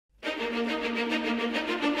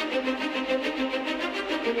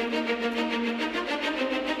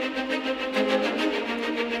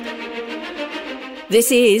This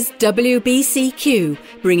is WBCQ,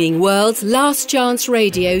 bringing World's Last Chance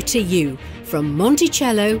Radio to you from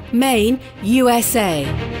Monticello, Maine, USA.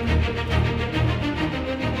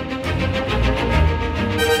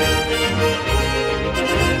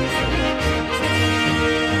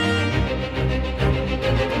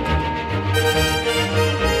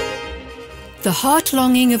 The heart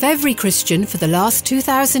longing of every Christian for the last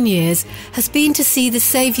 2,000 years has been to see the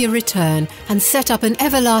Saviour return and set up an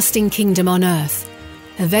everlasting kingdom on earth.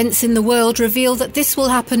 Events in the world reveal that this will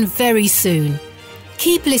happen very soon.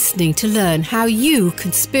 Keep listening to learn how you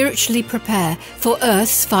can spiritually prepare for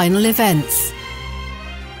Earth's final events.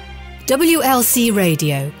 WLC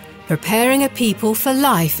Radio, preparing a people for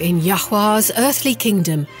life in Yahushwa's earthly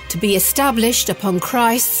kingdom to be established upon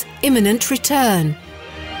Christ's imminent return.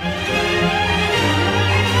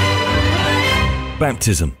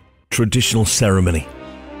 Baptism, traditional ceremony,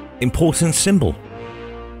 important symbol,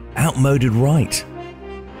 outmoded rite.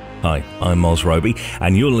 Hi, I'm Miles Roby,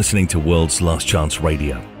 and you're listening to World's Last Chance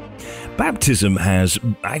Radio. Baptism has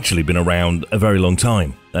actually been around a very long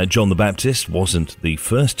time. John the Baptist wasn't the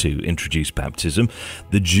first to introduce baptism.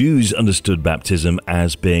 The Jews understood baptism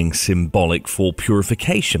as being symbolic for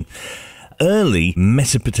purification. Early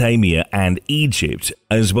Mesopotamia and Egypt,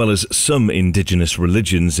 as well as some indigenous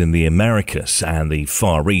religions in the Americas and the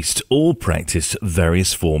Far East, all practiced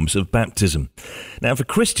various forms of baptism. Now, for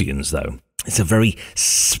Christians, though, it's a very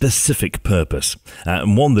specific purpose,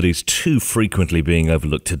 and one that is too frequently being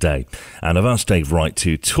overlooked today. And I've asked Dave Wright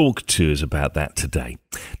to talk to us about that today.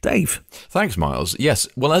 Dave. Thanks, Miles. Yes,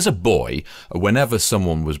 well, as a boy, whenever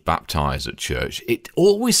someone was baptised at church, it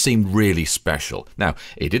always seemed really special. Now,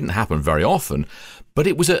 it didn't happen very often, but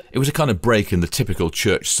it was a kind of break in the typical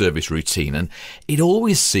church service routine, and it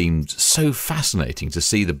always seemed so fascinating to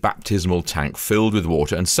see the baptismal tank filled with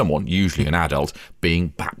water and someone, usually an adult, being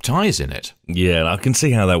baptised in it. Yeah, I can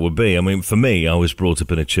see how that would be. I mean, for me, I was brought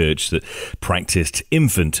up in a church that practiced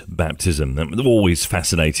infant baptism. It was always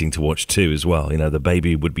fascinating to watch too as well. You know, the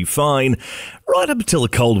baby would be fine right up until the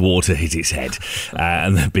cold water hit its head.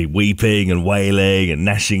 And there'd be weeping and wailing and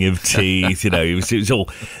gnashing of teeth. You know, it was all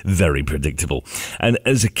very predictable. And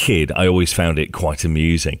as a kid, I always found it quite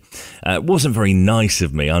amusing. It wasn't very nice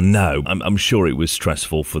of me, I know. I'm sure it was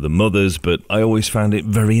stressful for the mothers, but I always found it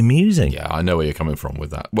very amusing. Yeah, I know where you're coming from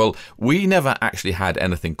with that. Well, we never actually had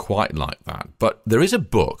anything quite like that, but there is a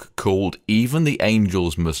book called Even the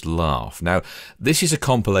Angels Must Laugh. Now, this is a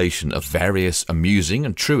compilation of various amusing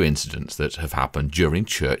and true incidents that have happened during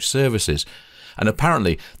church services. And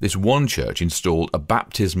apparently, this one church installed a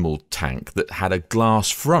baptismal tank that had a glass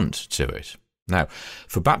front to it. Now,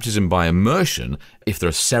 for baptism by immersion, if there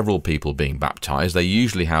are several people being baptised, they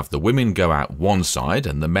usually have the women go out one side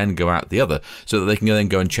and the men go out the other so that they can then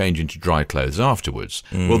go and change into dry clothes afterwards.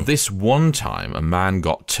 Well, this one time, a man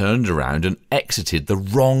got turned around and exited the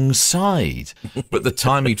wrong side. But the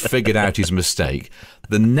time he'd figured out his mistake,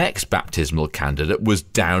 the next baptismal candidate was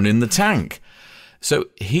down in the tank. So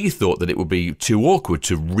he thought that it would be too awkward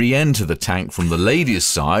to re-enter the tank from the ladies'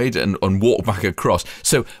 side and walk back across.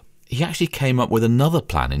 So he actually came up with another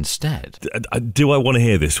plan instead. Do I want to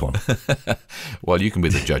hear this one? Well, you can be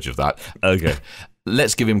the judge of that. Okay.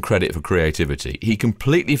 Let's give him credit for creativity. He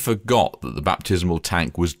completely forgot that the baptismal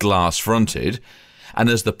tank was glass-fronted, and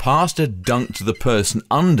as the pastor dunked the person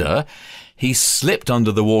under, he slipped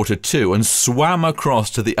under the water too and swam across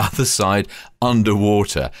to the other side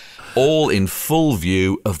underwater, all in full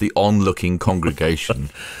view of the onlooking congregation.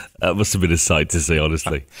 That must have been a sight to see,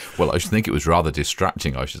 honestly. Well, I should think it was rather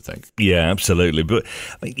distracting, I should think. Yeah, absolutely. But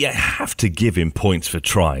you have to give him points for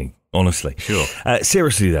trying, honestly. Sure.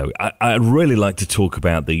 Seriously, though, I'd really like to talk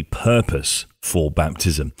about the purpose for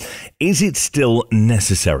baptism. Is it still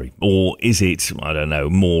necessary, or is it, I don't know,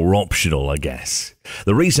 more optional, I guess?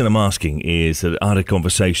 The reason I'm asking is that I had a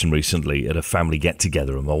conversation recently at a family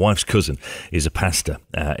get-together, and my wife's cousin is a pastor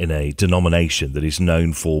in a denomination that is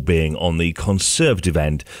known for being on the conservative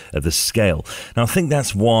end of the scale. Now, I think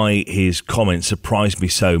that's why his comment surprised me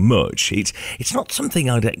so much. It's not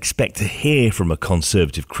something I'd expect to hear from a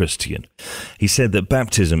conservative Christian. He said that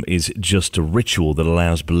baptism is just a ritual that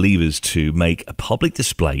allows believers to make a public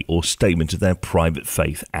display or statement of their private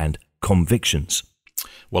faith and convictions.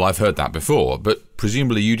 Well, I've heard that before, but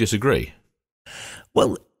presumably you disagree.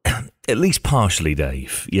 Well, at least partially,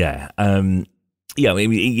 Dave. Yeah. Yeah, I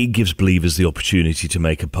mean, it gives believers the opportunity to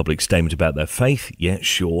make a public statement about their faith. Yeah,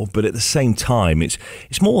 sure. But at the same time, it's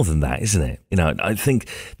more than that, isn't it? You know, I think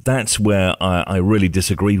that's where I really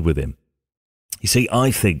disagreed with him. You see,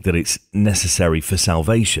 I think that it's necessary for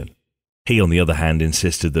salvation. He, on the other hand,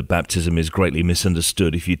 insisted that baptism is greatly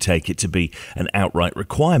misunderstood if you take it to be an outright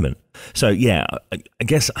requirement. So, yeah, I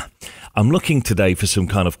guess I'm looking today for some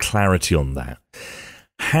kind of clarity on that.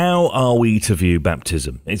 How are we to view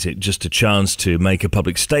baptism? Is it just a chance to make a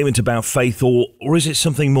public statement about faith, or is it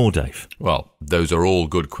something more, Dave? Well, those are all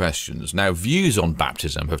good questions. Now, views on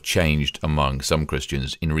baptism have changed among some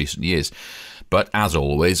Christians in recent years. But as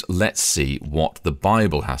always, let's see what the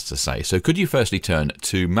Bible has to say. So could you firstly turn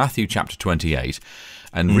to Matthew chapter 28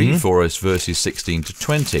 and read for us verses 16 to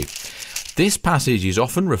 20. This passage is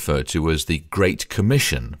often referred to as the Great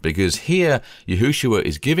Commission because here Yahushua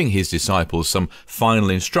is giving his disciples some final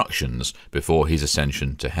instructions before his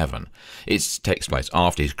ascension to heaven. It takes place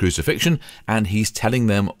after his crucifixion and he's telling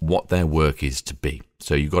them what their work is to be.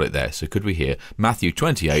 So you've got it there. So could we hear Matthew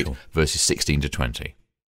 28 verses 16 to 20?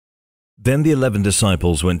 Then the 11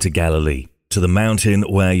 disciples went to Galilee, to the mountain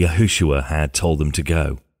where Yahushua had told them to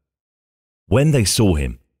go. When they saw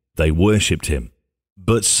him, they worshipped him,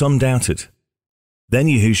 but some doubted. Then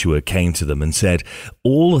Yahushua came to them and said,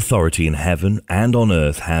 "All authority in heaven and on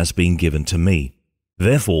earth has been given to me.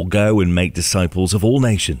 Therefore go and make disciples of all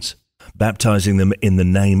nations, baptizing them in the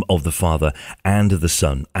name of the Father and of the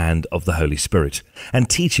Son and of the Holy Spirit, and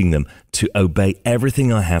teaching them to obey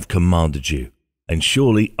everything I have commanded you. And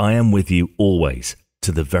surely I am with you always,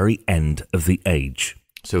 to the very end of the age."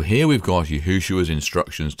 So here we've got Yahushua's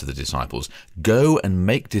instructions to the disciples. Go and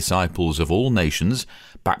make disciples of all nations,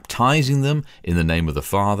 baptizing them in the name of the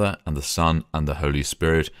Father and the Son and the Holy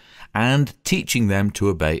Spirit, and teaching them to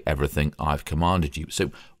obey everything I've commanded you.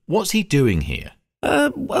 So what's he doing here?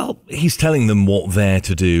 Well, he's telling them what they're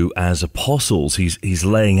to do as apostles. He's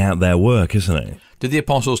laying out their work, isn't he? Did the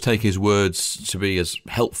apostles take his words to be as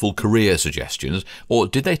helpful career suggestions, or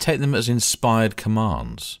did they take them as inspired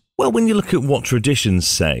commands? Well, when you look at what tradition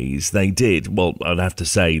says they did, well, I'd have to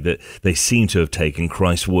say that they seem to have taken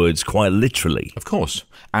Christ's words quite literally. Of course.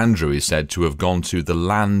 Andrew is said to have gone to the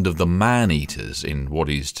land of the man-eaters in what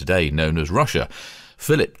is today known as Russia.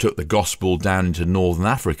 Philip took the gospel down into northern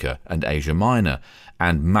Africa and Asia Minor,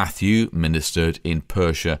 and Matthew ministered in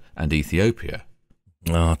Persia and Ethiopia.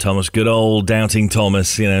 Oh, Thomas, good old doubting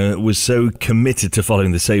Thomas, was so committed to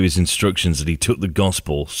following the Saviour's instructions that he took the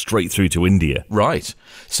gospel straight through to India. Right.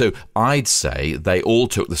 So I'd say they all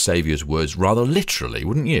took the Saviour's words rather literally,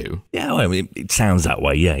 wouldn't you? Yeah, well, I mean, it sounds that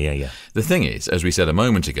way, yeah. The thing is, as we said a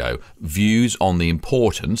moment ago, views on the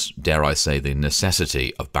importance, dare I say the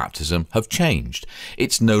necessity of baptism have changed.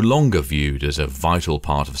 It's no longer viewed as a vital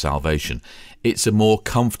part of salvation. It's a more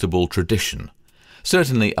comfortable tradition.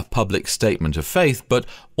 Certainly a public statement of faith, but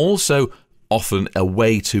also often a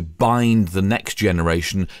way to bind the next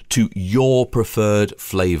generation to your preferred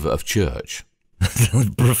flavour of church.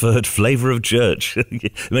 Preferred flavour of church?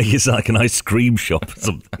 Make it sound like an ice cream shop or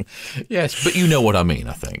something. Yes, but you know what I mean,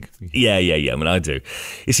 I think. Yeah, I mean, I do.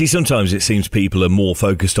 You see, sometimes it seems people are more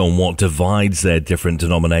focused on what divides their different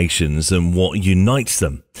denominations than what unites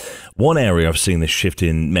them. One area I've seen this shift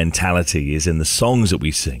in mentality is in the songs that we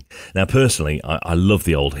sing. Now, personally, I love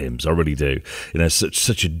the old hymns, I really do.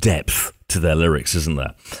 Such a depth to their lyrics, isn't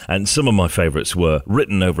there? And some of my favourites were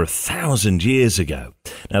written over 1,000 years ago.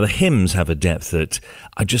 Now, the hymns have a depth that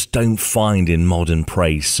I just don't find in modern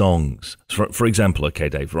praise songs. For example, okay,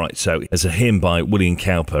 Dave, right, so there's a hymn by William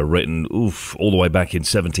Cowper written all the way back in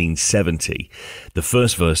 1770. The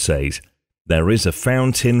first verse says, "There is a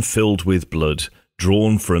fountain filled with blood,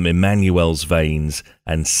 drawn from Emmanuel's veins,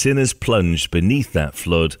 and sinners plunged beneath that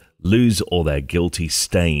flood lose all their guilty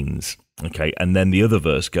stains." Okay, and then the other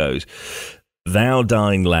verse goes, "Thou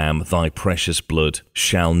dying Lamb, thy precious blood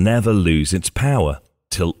shall never lose its power,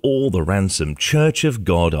 till all the ransomed church of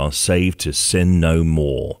God are saved to sin no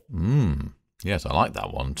more." Yes, I like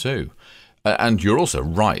that one too. And you're also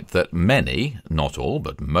right that many, not all,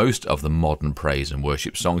 but most of the modern praise and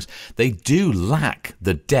worship songs, they do lack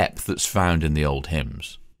the depth that's found in the old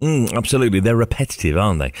hymns. Absolutely. They're repetitive,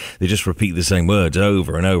 aren't they? They just repeat the same words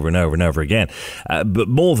over and over and over and over again. But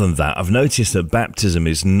more than that, I've noticed that baptism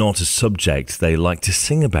is not a subject they like to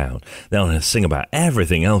sing about. They want to sing about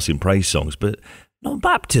everything else in praise songs, but not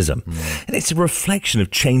baptism. And it's a reflection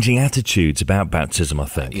of changing attitudes about baptism, I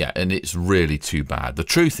think. Yeah, and it's really too bad. The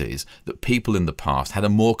truth is that people in the past had a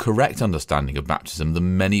more correct understanding of baptism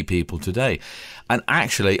than many people today. And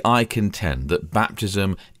actually, I contend that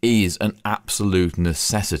baptism is an absolute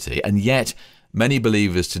necessity, and yet many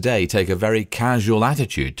believers today take a very casual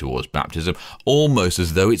attitude towards baptism, almost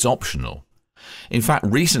as though it's optional. In fact,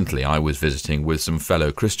 recently I was visiting with some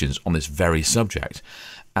fellow Christians on this very subject,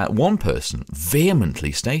 One person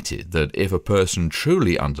vehemently stated that if a person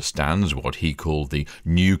truly understands what he called the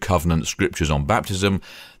New Covenant scriptures on baptism,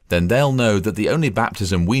 then they'll know that the only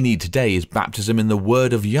baptism we need today is baptism in the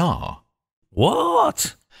Word of Yah.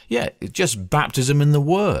 What? Yeah, it's just baptism in the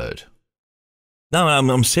Word. No,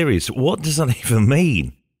 I'm serious. What does that even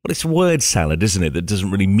mean? Well, it's word salad, isn't it, that doesn't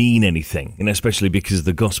really mean anything, and especially because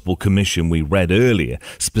the Gospel Commission we read earlier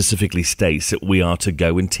specifically states that we are to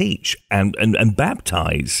go and teach and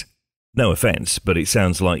baptize. No offence, but it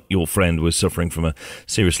sounds like your friend was suffering from a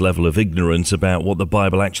serious level of ignorance about what the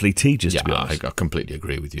Bible actually teaches, to be honest. I completely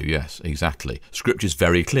agree with you, yes, exactly. Scripture's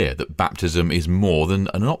very clear that baptism is more than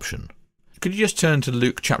an option. Could you just turn to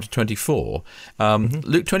Luke chapter 24?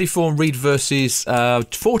 Luke 24 and read verses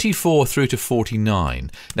 44 through to 49.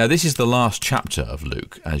 Now, this is the last chapter of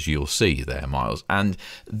Luke, as you'll see there, Miles. And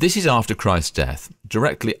this is after Christ's death.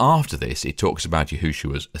 Directly after this, it talks about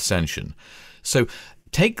Yahushua's ascension. So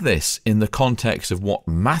take this in the context of what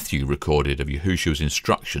Matthew recorded of Yahushua's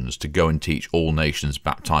instructions to go and teach all nations,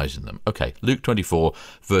 baptizing them. Okay, Luke 24,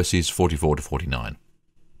 verses 44 to 49.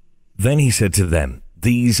 Then he said to them,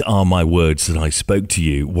 "These are my words that I spoke to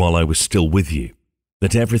you while I was still with you,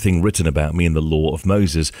 that everything written about me in the law of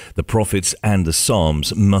Moses, the prophets, and the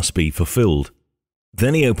Psalms must be fulfilled."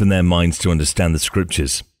 Then he opened their minds to understand the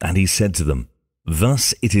Scriptures, and he said to them,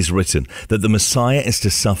 "Thus it is written that the Messiah is to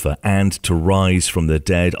suffer and to rise from the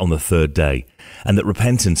dead on the third day, and that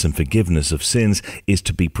repentance and forgiveness of sins is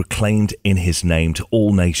to be proclaimed in his name to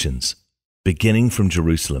all nations, beginning from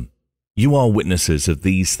Jerusalem. You are witnesses of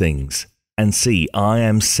these things. And see, I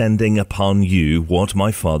am sending upon you what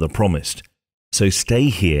my Father promised. So stay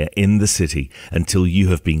here in the city until you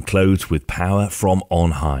have been clothed with power from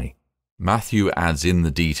on high." Matthew adds in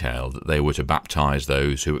the detail that they were to baptize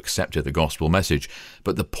those who accepted the gospel message,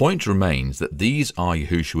 but the point remains that these are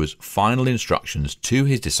Yahushua's final instructions to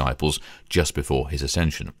his disciples just before his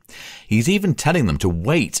ascension. He's even telling them to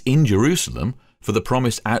wait in Jerusalem for the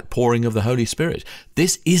promised outpouring of the Holy Spirit.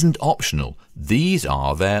 This isn't optional. These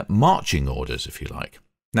are their marching orders, if you like.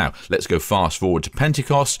 Now, let's go fast forward to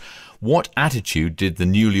Pentecost. What attitude did the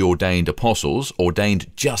newly ordained apostles, ordained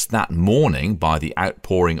just that morning by the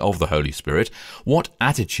outpouring of the Holy Spirit, what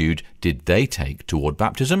attitude did they take toward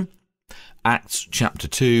baptism? Acts chapter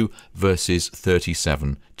 2, verses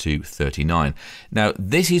 37 to 39. Now,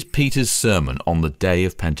 this is Peter's sermon on the day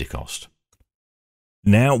of Pentecost.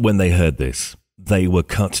 Now when they heard this, they were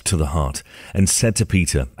cut to the heart, and said to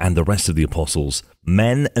Peter and the rest of the apostles,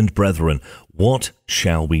 "Men and brethren, what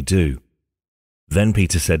shall we do?" Then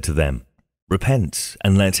Peter said to them, "Repent,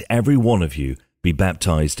 and let every one of you be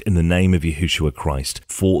baptized in the name of Yahushua Christ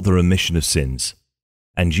for the remission of sins,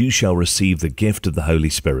 and you shall receive the gift of the Holy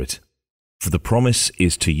Spirit. For the promise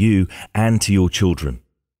is to you and to your children,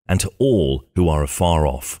 and to all who are afar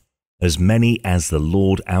off, as many as the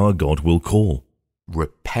Lord our God will call."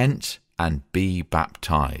 Repent and be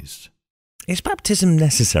baptized. Is baptism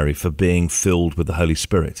necessary for being filled with the Holy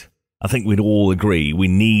Spirit? I think we'd all agree we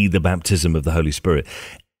need the baptism of the Holy Spirit.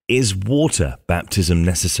 Is water baptism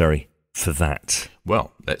necessary for that?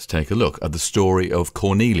 Well, let's take a look at the story of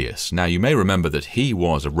Cornelius. Now, you may remember that he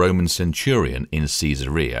was a Roman centurion in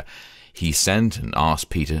Caesarea. He sent and asked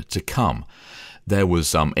Peter to come. There was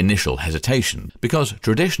some initial hesitation, because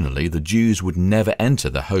traditionally the Jews would never enter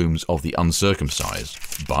the homes of the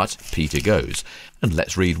uncircumcised. But Peter goes. And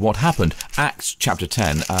let's read what happened. Acts chapter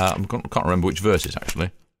 10, I can't remember which verses actually.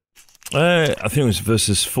 I think it was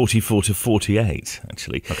verses 44 to 48,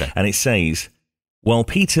 actually. Okay. And it says, "While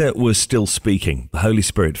Peter was still speaking, the Holy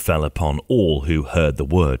Spirit fell upon all who heard the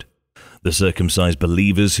word. The circumcised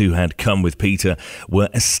believers who had come with Peter were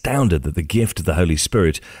astounded that the gift of the Holy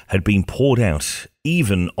Spirit had been poured out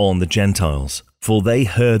even on the Gentiles, for they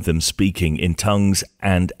heard them speaking in tongues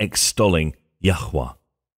and extolling Yahuwah.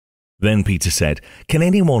 Then Peter said, 'Can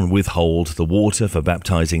anyone withhold the water for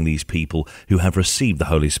baptizing these people who have received the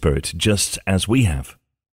Holy Spirit just as we have?'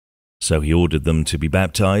 So he ordered them to be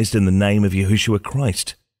baptized in the name of Yahushua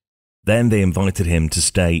Christ. Then they invited him to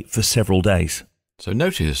stay for several days." So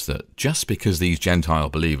notice that just because these Gentile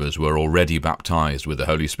believers were already baptized with the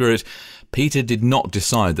Holy Spirit, Peter did not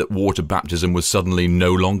decide that water baptism was suddenly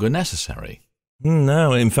no longer necessary.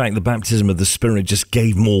 No, in fact, the baptism of the Spirit just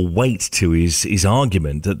gave more weight to his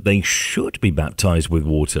argument that they should be baptized with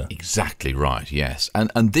water. Exactly right, yes.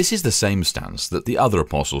 And this is the same stance that the other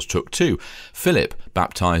apostles took too. Philip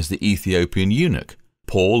baptized the Ethiopian eunuch.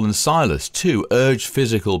 Paul and Silas, too, urged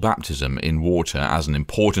physical baptism in water as an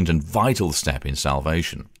important and vital step in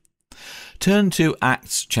salvation. Turn to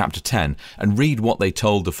Acts chapter 10 and read what they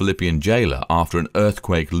told the Philippian jailer after an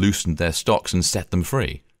earthquake loosened their stocks and set them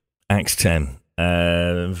free. Acts 10,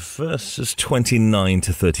 verses 29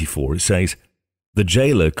 to 34, it says, "The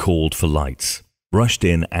jailer called for lights, rushed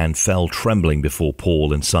in and fell trembling before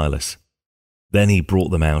Paul and Silas. Then he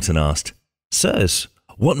brought them out and asked, 'Sirs,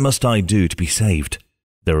 what must I do to be saved?'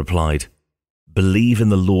 They replied, 'Believe in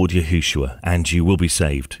the Lord Yahushua, and you will be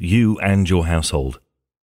saved, you and your household.'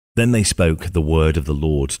 Then they spoke the word of the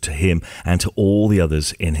Lord to him and to all the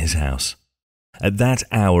others in his house. At that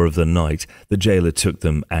hour of the night, the jailer took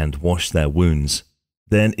them and washed their wounds.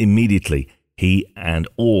 Then immediately he and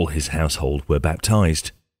all his household were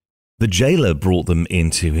baptized. The jailer brought them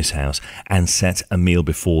into his house and set a meal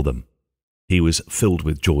before them. He was filled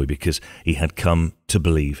with joy because he had come to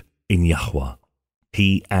believe in Yahuwah,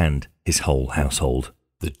 he and his whole household."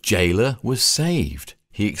 The jailer was saved.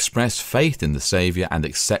 He expressed faith in the Saviour and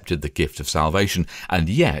accepted the gift of salvation, and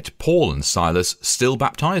yet Paul and Silas still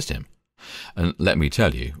baptized him. And let me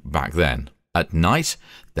tell you, back then, at night,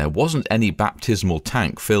 there wasn't any baptismal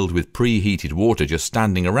tank filled with preheated water just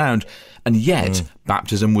standing around, and yet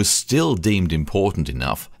baptism was still deemed important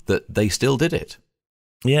enough that they still did it.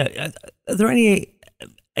 Yeah, are there any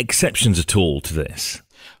exceptions at all to this?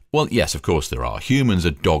 Well, yes, of course there are. Humans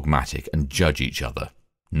are dogmatic and judge each other.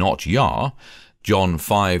 Not Yah. John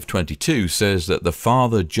 5:22 says that the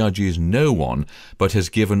Father judges no one, but has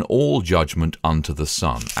given all judgment unto the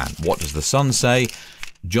Son. And what does the Son say?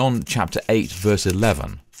 John chapter 8, verse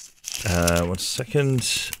 11. 1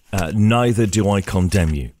 second. Neither do I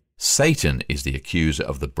condemn you. Satan is the accuser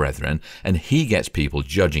of the brethren, and he gets people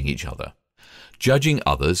judging each other. Judging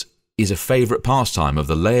others is a favourite pastime of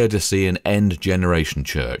the Laodicean end-generation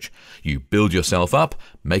church. You build yourself up,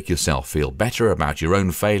 make yourself feel better about your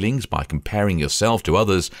own failings by comparing yourself to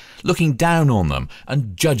others, looking down on them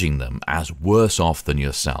and judging them as worse off than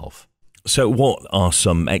yourself. So what are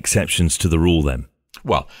some exceptions to the rule then?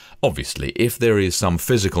 Well, obviously, if there is some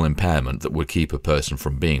physical impairment that would keep a person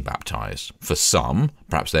from being baptised. For some,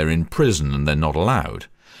 perhaps they're in prison and they're not allowed.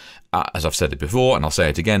 As I've said it before, and I'll say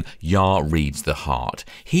it again, Yah reads the heart.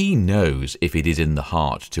 He knows if it is in the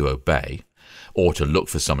heart to obey, or to look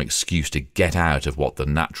for some excuse to get out of what the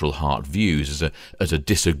natural heart views as a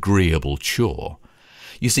disagreeable chore.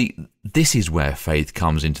 You see, this is where faith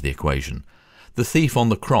comes into the equation. The thief on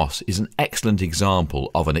the cross is an excellent example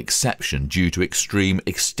of an exception due to extreme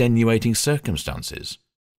extenuating circumstances.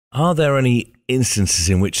 Are there any instances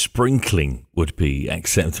in which sprinkling would be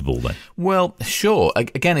acceptable then? Well, sure.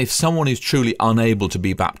 Again, if someone is truly unable to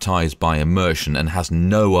be baptized by immersion and has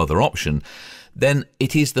no other option, then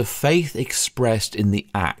it is the faith expressed in the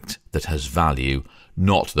act that has value,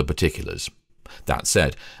 not the particulars. That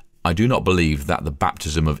said, I do not believe that the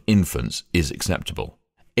baptism of infants is acceptable.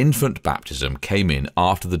 Infant baptism came in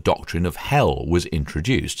after the doctrine of hell was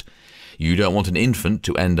introduced. You don't want an infant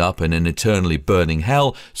to end up in an eternally burning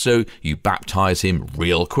hell, so you baptize him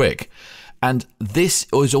real quick. And this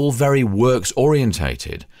is all very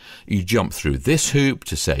works-orientated. You jump through this hoop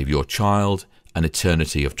to save your child an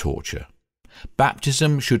eternity of torture.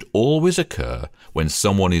 Baptism should always occur when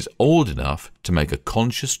someone is old enough to make a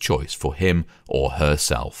conscious choice for him or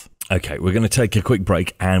herself. Okay, we're going to take a quick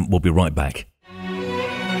break and we'll be right back.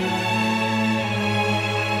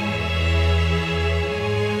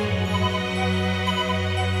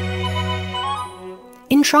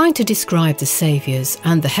 In trying to describe the Saviour's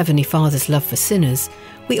and the Heavenly Father's love for sinners,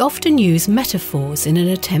 we often use metaphors in an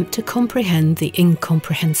attempt to comprehend the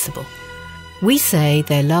incomprehensible. We say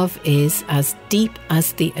their love is as deep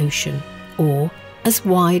as the ocean, or as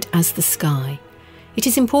wide as the sky. It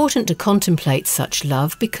is important to contemplate such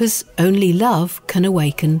love because only love can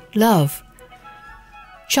awaken love.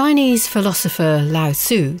 Chinese philosopher Lao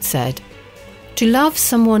Tzu said, "To love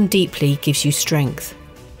someone deeply gives you strength.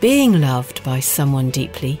 Being loved by someone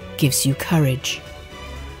deeply gives you courage."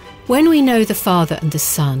 When we know the Father and the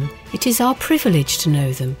Son, it is our privilege to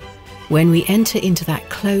know them. When we enter into that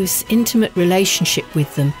close, intimate relationship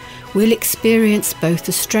with them, we'll experience both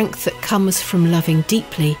the strength that comes from loving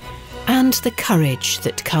deeply and the courage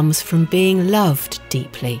that comes from being loved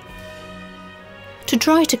deeply. To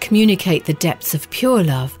try to communicate the depths of pure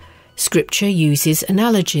love, Scripture uses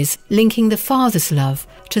analogies linking the Father's love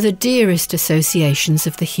to the dearest associations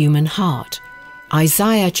of the human heart.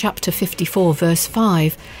 Isaiah chapter 54 verse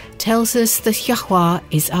 5 tells us that Yahuwah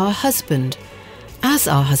is our husband. As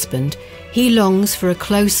our husband, he longs for a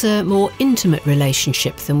closer, more intimate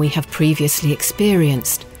relationship than we have previously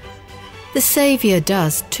experienced. The Saviour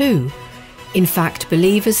does too. In fact,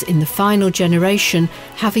 believers in the final generation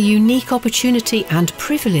have a unique opportunity and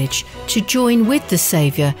privilege to join with the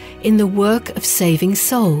Saviour in the work of saving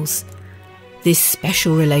souls. This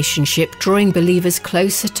special relationship, drawing believers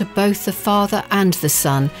closer to both the Father and the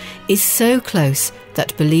Son, is so close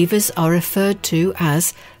that believers are referred to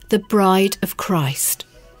as the Bride of Christ.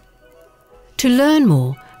 To learn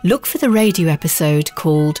more, look for the radio episode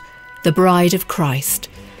called The Bride of Christ.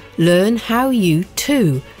 Learn how you,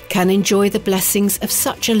 too, can enjoy the blessings of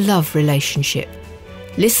such a love relationship.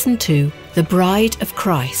 Listen to The Bride of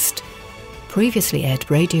Christ. Previously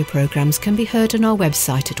aired radio programmes can be heard on our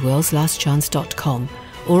website at worldslastchance.com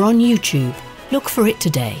or on YouTube. Look for it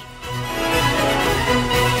today.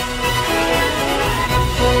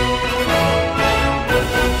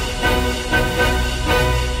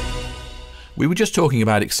 We were just talking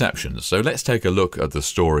about exceptions, so let's take a look at the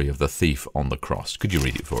story of the thief on the cross. Could you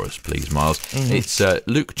read it for us, please, Miles? It's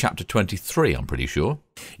Luke chapter 23, I'm pretty sure.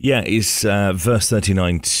 Yeah, it's verse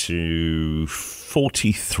 39 to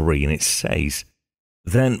 43, and it says,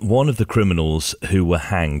 "Then one of the criminals who were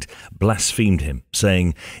hanged blasphemed him,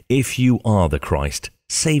 saying, 'If you are the Christ,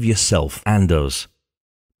 save yourself and us.'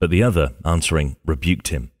 But the other, answering, rebuked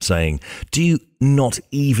him, saying, 'Do you not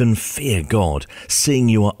even fear God, seeing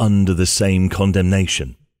you are under the same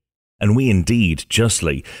condemnation? And we indeed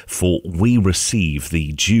justly, for we receive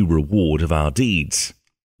the due reward of our deeds.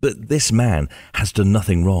 But this man has done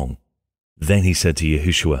nothing wrong.' Then he said to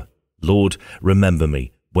Yahushua, 'Lord, remember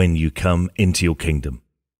me when you come into your kingdom.'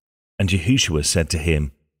 And Yahushua said to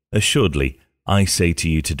him, 'Assuredly, I say to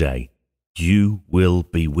you today, you will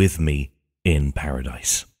be with me in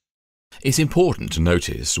paradise.'" It's important to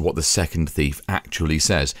notice what the second thief actually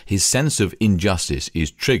says. His sense of injustice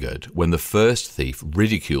is triggered when the first thief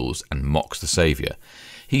ridicules and mocks the Saviour.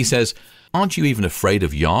 He says, "Aren't you even afraid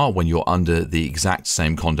of Yah when you're under the exact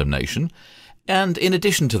same condemnation? And in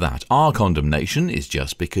addition to that, our condemnation is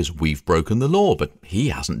just because we've broken the law, but he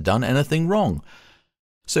hasn't done anything wrong."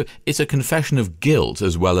 So it's a confession of guilt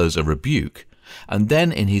as well as a rebuke. And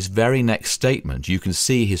then in his very next statement, you can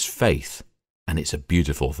see his faith, and it's a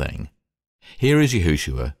beautiful thing. Here is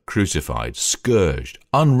Yahushua, crucified, scourged,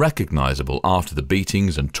 unrecognizable after the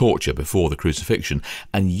beatings and torture before the crucifixion,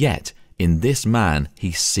 and yet in this man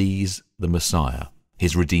he sees the Messiah,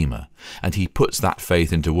 his Redeemer, and he puts that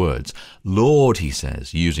faith into words. "Lord," he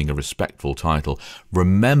says, using a respectful title,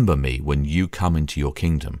 "remember me when you come into your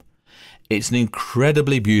kingdom." It's an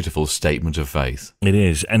incredibly beautiful statement of faith. It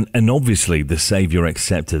is, and obviously the Saviour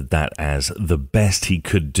accepted that as the best he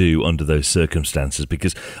could do under those circumstances,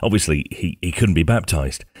 because obviously he couldn't be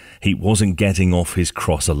baptized. He wasn't getting off his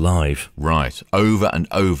cross alive. Right. Over and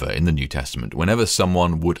over in the New Testament, whenever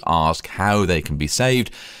someone would ask how they can be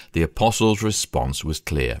saved, the apostles' response was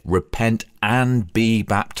clear: repent and be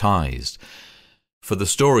baptized. For the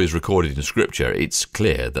stories recorded in Scripture, it's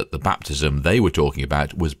clear that the baptism they were talking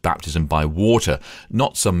about was baptism by water,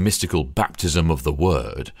 not some mystical baptism of the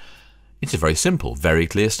Word. It's a very simple, very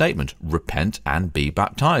clear statement. Repent and be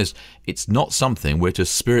baptized. It's not something we're to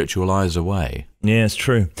spiritualize away. Yeah, it's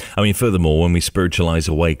true. I mean, furthermore, when we spiritualize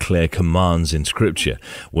away clear commands in Scripture,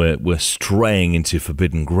 we're straying into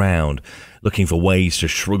forbidden ground. Looking for ways to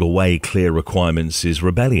shrug away clear requirements is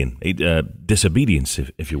rebellion, disobedience,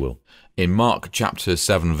 if you will. In Mark chapter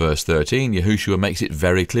 7, verse 13, Yahushua makes it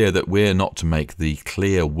very clear that we're not to make the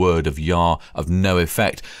clear word of Yah of no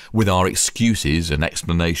effect with our excuses and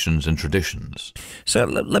explanations and traditions. So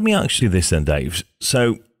let me ask you this then, Dave.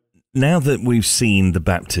 So now that we've seen the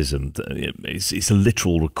baptism, it's a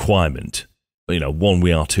literal requirement, one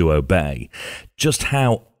we are to obey. Just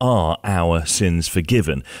how are our sins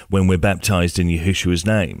forgiven when we're baptized in Yahushua's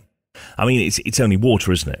name? I mean, it's only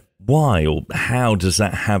water, isn't it? Why or how does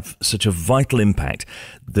that have such a vital impact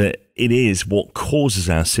that it is what causes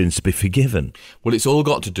our sins to be forgiven? Well, it's all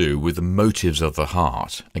got to do with the motives of the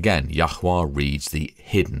heart. Again, Yahweh reads the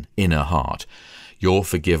hidden inner heart. You're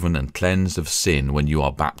forgiven and cleansed of sin when you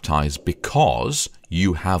are baptized because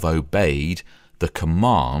you have obeyed the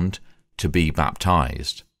command to be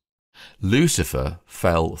baptized. Lucifer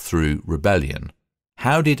fell through rebellion.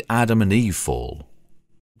 How did Adam and Eve fall?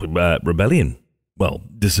 Rebellion. Well,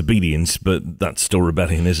 disobedience, but that's still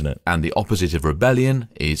rebellion, isn't it? And the opposite of rebellion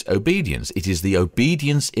is obedience. It is the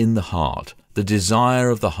obedience in the heart, the desire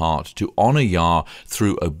of the heart to honor Yah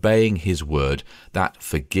through obeying his word that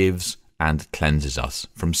forgives and cleanses us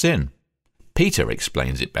from sin. Peter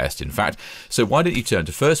explains it best, in fact. So why don't you turn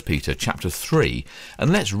to 1 Peter chapter 3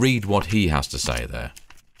 and let's read what he has to say there.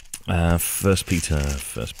 1 Peter.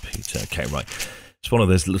 Okay, right. It's one of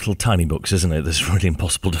those little tiny books, isn't it? That's really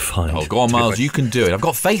impossible to find. Oh, go on, Miles. You can do it. I've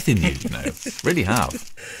got faith in you, Really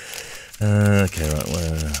have. Okay,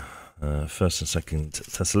 right. First and Second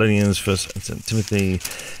Thessalonians, First Timothy,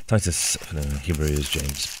 Titus, Hebrews,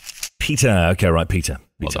 James. Peter. Okay, right, Peter.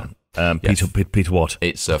 Well done. Peter what?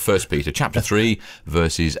 It's 1 Peter chapter 3,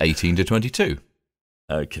 verses 18 to 22.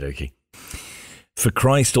 Okie dokie. For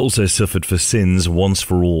Christ also suffered for sins once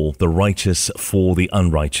for all, the righteous for the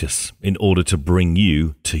unrighteous, in order to bring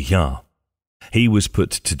you to Yah. He was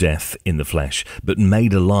put to death in the flesh, but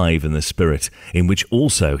made alive in the spirit, in which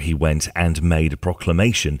also he went and made a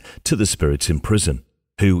proclamation to the spirits in prison,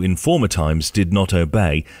 who in former times did not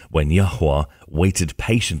obey when Yahushua waited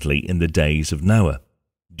patiently in the days of Noah,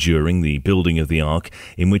 during the building of the ark,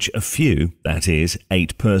 in which a few, that is,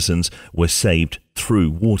 8 persons, were saved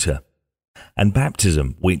through water. And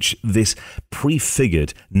baptism, which this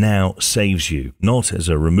prefigured, now saves you, not as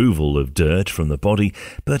a removal of dirt from the body,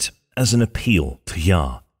 but as an appeal to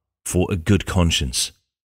Yah for a good conscience,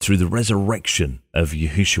 through the resurrection of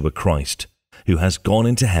Yahushua Christ, who has gone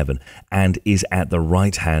into heaven and is at the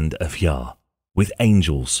right hand of Yah, with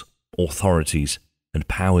angels, authorities, and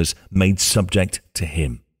powers made subject to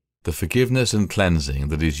him. The forgiveness and cleansing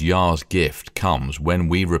that is Yah's gift comes when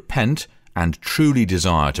we repent and truly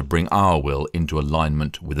desire to bring our will into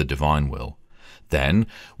alignment with the divine will. Then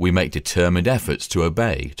we make determined efforts to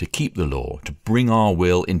obey, to keep the law, to bring our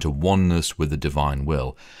will into oneness with the divine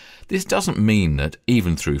will. This doesn't mean that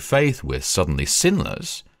even through faith we're suddenly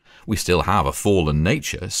sinless. We still have a fallen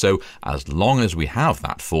nature, so as long as we have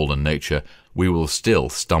that fallen nature, we will still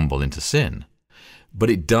stumble into sin. But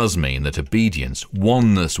it does mean that obedience,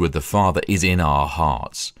 oneness with the Father, is in our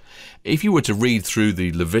hearts. If you were to read through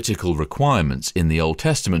the Levitical requirements in the Old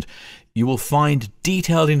Testament, you will find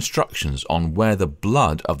detailed instructions on where the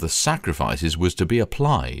blood of the sacrifices was to be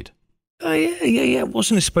applied. Yeah.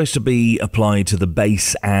 Wasn't it supposed to be applied to the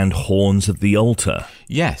base and horns of the altar?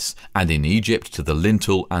 Yes, and in Egypt to the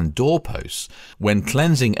lintel and doorposts. When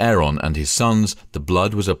cleansing Aaron and his sons, the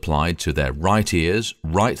blood was applied to their right ears,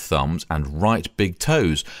 right thumbs, and right big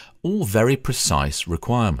toes, all very precise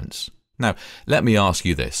requirements. Now, let me ask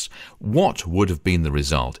you this. What would have been the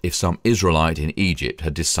result if some Israelite in Egypt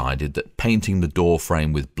had decided that painting the door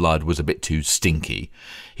frame with blood was a bit too stinky?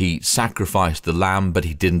 He sacrificed the lamb, but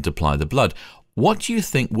he didn't apply the blood. What do you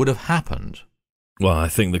think would have happened? Well, I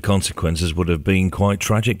think the consequences would have been quite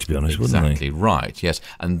tragic, to be honest, wouldn't they? Exactly right, yes.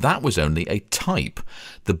 And that was only a type.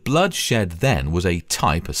 The blood shed then was a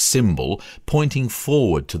type, a symbol, pointing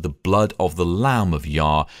forward to the blood of the Lamb of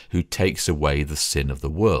Yah who takes away the sin of the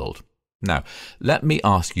world. Now, let me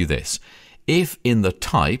ask you this. If in the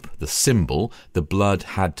type, the symbol, the blood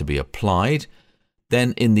had to be applied,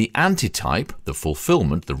 then in the antitype, the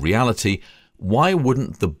fulfillment, the reality, why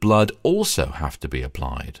wouldn't the blood also have to be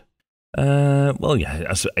applied? Well, yeah,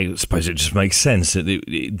 I suppose it just makes sense that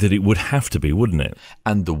it would have to be, wouldn't it?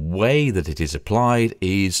 And the way that it is applied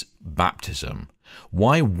is baptism.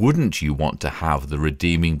 Why wouldn't you want to have the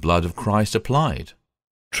redeeming blood of Christ applied?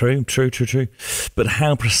 True. But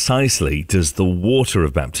how precisely does the water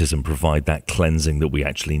of baptism provide that cleansing that we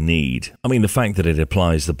actually need? I mean, the fact that it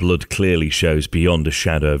applies the blood clearly shows beyond a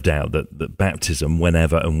shadow of doubt that baptism,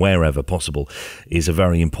 whenever and wherever possible, is a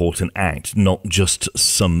very important act, not just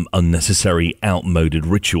some unnecessary, outmoded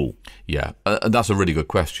ritual. Yeah, that's a really good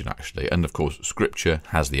question, actually. And of course, Scripture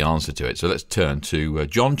has the answer to it. So let's turn to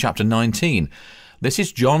John chapter 19. This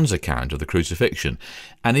is John's account of the crucifixion,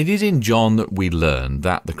 and it is in John that we learn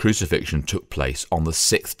that the crucifixion took place on the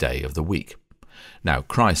 6th day of the week. Now,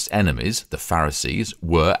 Christ's enemies, the Pharisees,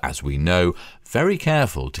 were, as we know, very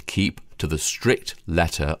careful to keep to the strict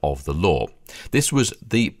letter of the law. This was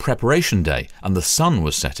the preparation day, and the sun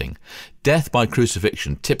was setting. Death by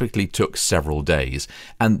crucifixion typically took several days,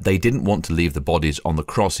 and they didn't want to leave the bodies on the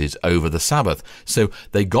crosses over the Sabbath, so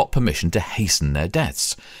they got permission to hasten their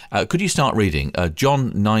deaths. Could you start reading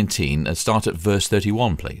John 19 and start at verse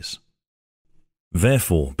 31, please?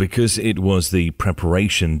 Therefore, because it was the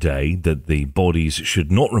preparation day that the bodies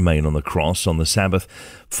should not remain on the cross on the Sabbath,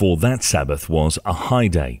 for that Sabbath was a high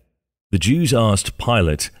day, the Jews asked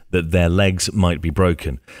Pilate that their legs might be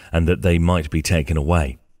broken and that they might be taken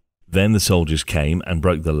away. Then the soldiers came and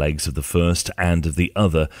broke the legs of the first and of the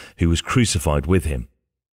other who was crucified with him.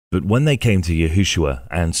 But when they came to Yahushua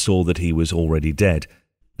and saw that he was already dead,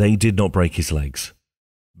 they did not break his legs.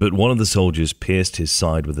 But one of the soldiers pierced his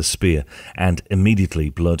side with a spear, and immediately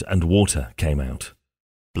blood and water came out.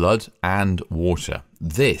 Blood and water.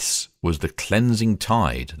 This was the cleansing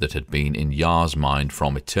tide that had been in Yah's mind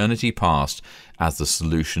from eternity past as the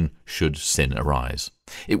solution should sin arise.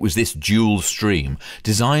 It was this dual stream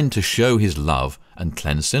designed to show his love and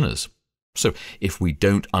cleanse sinners. So if we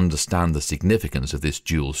don't understand the significance of this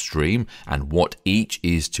dual stream and what each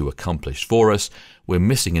is to accomplish for us, we're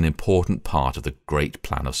missing an important part of the great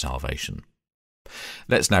plan of salvation.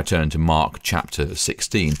 Let's now turn to Mark chapter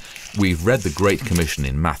 16. We've read the Great Commission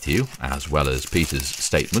in Matthew, as well as Peter's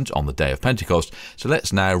statement on the day of Pentecost. So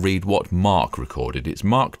let's now read what Mark recorded. It's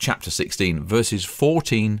Mark chapter 16, verses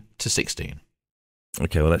 14 to 16.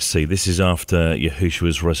 Okay, well, let's see. This is after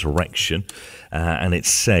Yahushua's resurrection, and it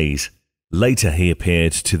says, "Later he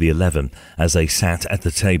appeared to the 11 as they sat at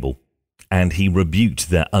the table, and he rebuked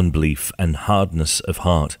their unbelief and hardness of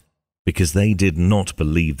heart, because they did not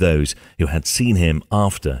believe those who had seen him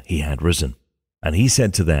after he had risen. And he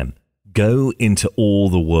said to them, 'Go into all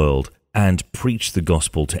the world and preach the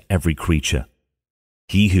gospel to every creature.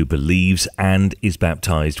 He who believes and is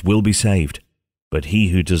baptized will be saved, but he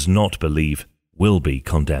who does not believe will be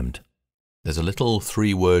condemned.'" There's a little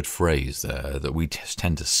 3-word phrase there that we just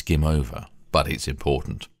tend to skim over, but it's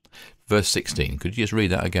important. Verse 16, could you just read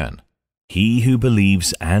that again? "He who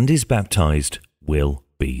believes and is baptized will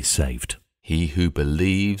be saved." He who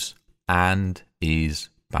believes and is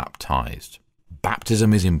baptized.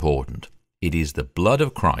 Baptism is important. It is the blood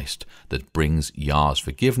of Christ that brings Yah's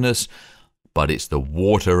forgiveness, but it's the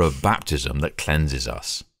water of baptism that cleanses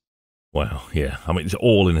us. Wow, yeah. I mean, it's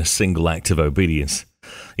all in a single act of obedience.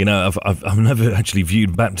 You know, I've never actually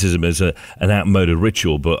viewed baptism as an outmoded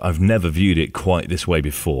ritual, but I've never viewed it quite this way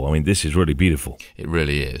before. I mean, this is really beautiful. It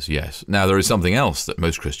really is, yes. Now, there is something else that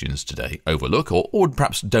most Christians today overlook or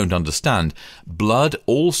perhaps don't understand. Blood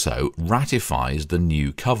also ratifies the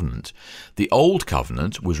new covenant. The old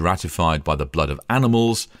covenant was ratified by the blood of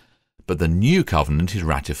animals, but the new covenant is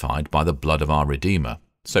ratified by the blood of our Redeemer.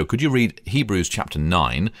 So could you read Hebrews chapter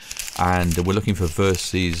 9, and we're looking for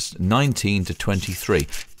verses 19 to 23.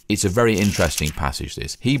 It's a very interesting passage,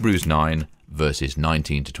 this. Hebrews 9, verses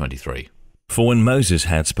 19 to 23. "For when Moses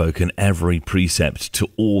had spoken every precept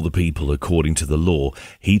to all the people according to the law,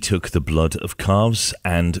 he took the blood of calves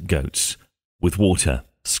and goats, with water,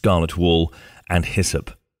 scarlet wool, and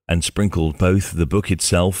hyssop, and sprinkled both the book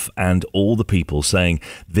itself and all the people, saying,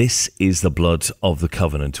 'This is the blood of the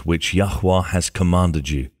covenant which Yahushua has commanded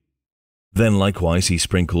you.' Then likewise he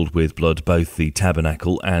sprinkled with blood both the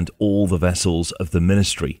tabernacle and all the vessels of the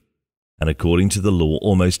ministry. And according to the law,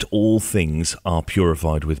 almost all things are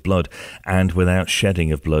purified with blood, and without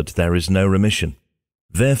shedding of blood there is no remission.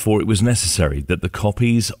 Therefore it was necessary that the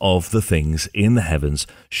copies of the things in the heavens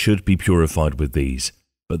should be purified with these,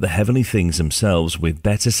 but the heavenly things themselves with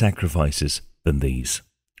better sacrifices than these."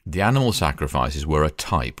 The animal sacrifices were a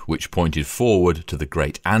type which pointed forward to the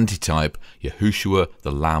great antitype, Yahushua,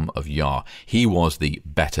 the Lamb of Yah. He was the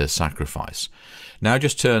better sacrifice. Now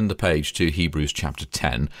just turn the page to Hebrews chapter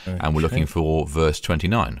 10, and we're looking for verse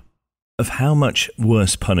 29. "Of how much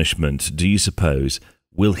worse punishment do you suppose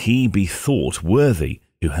will he be thought worthy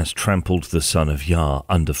who has trampled the Son of Yah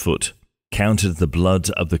underfoot, counted the blood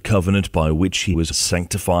of the covenant by which he was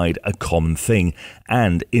sanctified a common thing,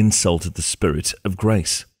 and insulted the Spirit of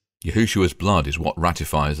grace?" Yahushua's blood is what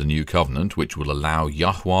ratifies the new covenant, which will allow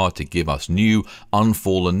Yahuwah to give us new,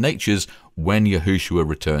 unfallen natures when Yahushua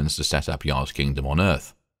returns to set up Yah's kingdom on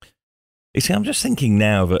earth. You see, I'm just thinking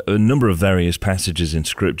now of a number of various passages in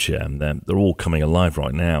Scripture, and they're all coming alive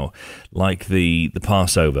right now. Like the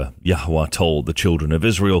Passover, Yahuwah told the children of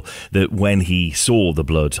Israel that when he saw the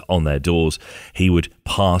blood on their doors, he would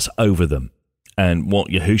pass over them. And what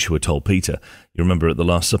Yahushua told Peter, you remember at the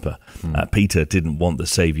Last Supper, Peter didn't want the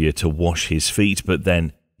Saviour to wash his feet, but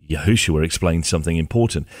then Yahushua explained something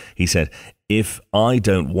important. He said, "If I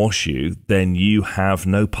don't wash you, then you have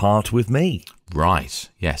no part with me." Right,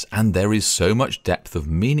 yes, and there is so much depth of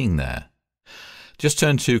meaning there. Just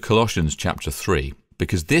turn to Colossians chapter 3,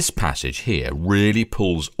 because this passage here really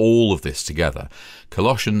pulls all of this together.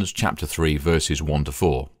 Colossians chapter 3, verses 1 to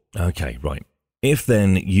 4. Okay, right. "If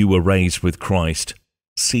then you were raised with Christ,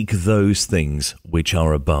 seek those things which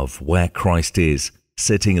are above, where Christ is,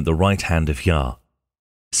 sitting at the right hand of Yah.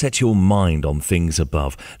 Set your mind on things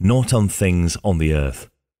above, not on things on the earth.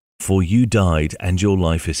 For you died, and your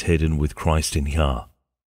life is hidden with Christ in Yah.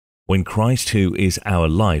 When Christ, who is our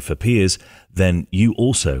life, appears, then you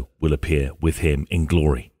also will appear with him in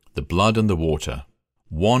glory." The blood and the water.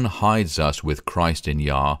 One hides us with Christ in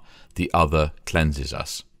Yah, the other cleanses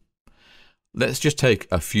us. Let's just take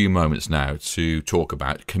a few moments now to talk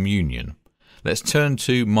about communion. Let's turn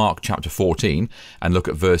to Mark chapter 14 and look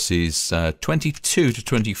at verses 22 to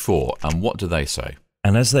 24. And what do they say?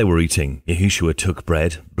 "And as they were eating, Yahushua took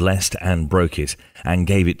bread, blessed and broke it, and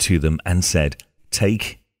gave it to them, and said,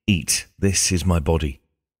 'Take, eat, this is my body.'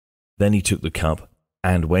 Then he took the cup,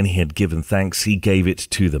 and when he had given thanks, he gave it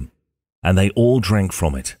to them. And they all drank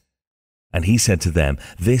from it. And he said to them,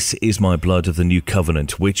 'This is my blood of the new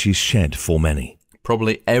covenant, which is shed for many.'"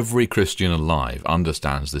 Probably every Christian alive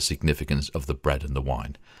understands the significance of the bread and the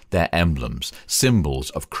wine. They're emblems, symbols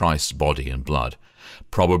of Christ's body and blood.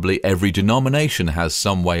 Probably every denomination has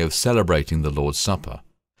some way of celebrating the Lord's Supper.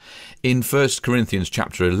 In 1 Corinthians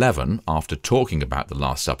chapter 11, after talking about the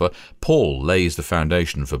Last Supper, Paul lays the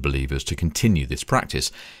foundation for believers to continue this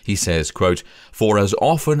practice. He says, quote, "For as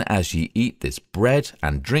often as ye eat this bread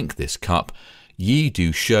and drink this cup, ye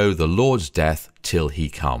do show the Lord's death till he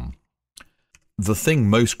come." The thing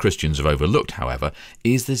most Christians have overlooked, however,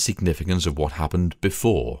 is the significance of what happened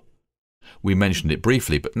before. We mentioned it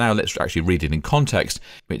briefly, but now let's actually read it in context.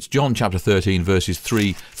 It's John chapter 13, verses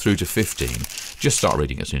 3 through to 15. Just start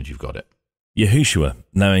reading as soon as you've got it. Yahushua,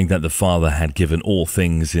 knowing that the Father had given all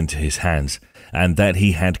things into his hands, and that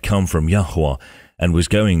he had come from Yahuwah and was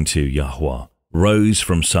going to Yahuwah, rose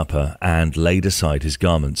from supper and laid aside his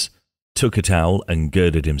garments, took a towel and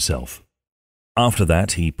girded himself. After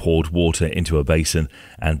that he poured water into a basin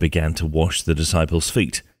and began to wash the disciples'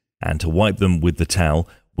 feet, and to wipe them with the towel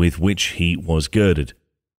with which he was girded.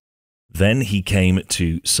 Then he came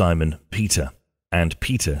to Simon Peter, and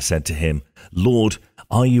Peter said to him, "Lord,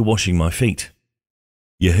 are you washing my feet?"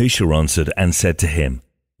 Yahushua answered and said to him,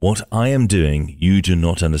 "What I am doing you do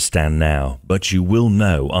not understand now, but you will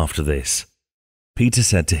know after this." Peter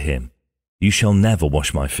said to him, "You shall never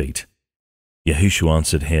wash my feet." Yahushua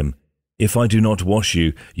answered him, "If I do not wash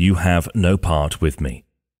you, you have no part with me."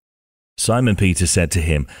 Simon Peter said to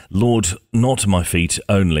him, "Lord, not my feet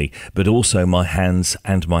only, but also my hands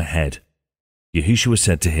and my head." Yahushua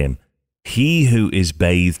said to him, "He who is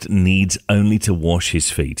bathed needs only to wash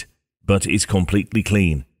his feet, but is completely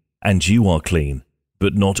clean, and you are clean,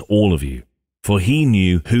 but not all of you." For he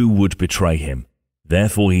knew who would betray him.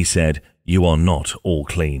 Therefore he said, "You are not all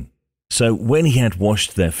clean." So when he had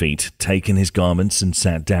washed their feet, taken his garments, and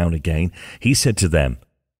sat down again, he said to them,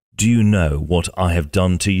 "Do you know what I have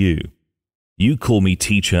done to you? You call me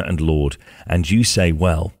teacher and Lord, and you say,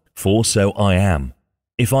 well, for so I am.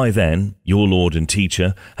 If I then, your Lord and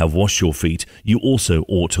teacher, have washed your feet, you also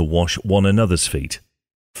ought to wash one another's feet.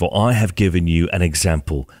 For I have given you an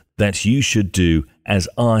example, that you should do as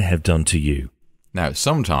I have done to you." Now,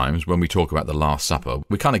 sometimes when we talk about the Last Supper,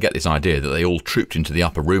 we kind of get this idea that they all trooped into the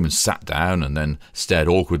upper room and sat down and then stared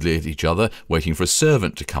awkwardly at each other, waiting for a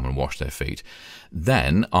servant to come and wash their feet.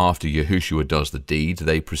 Then, after Yahushua does the deed,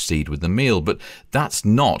 they proceed with the meal. But that's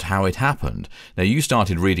not how it happened. Now, you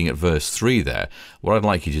started reading at verse 3 there. What I'd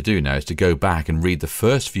like you to do now is to go back and read the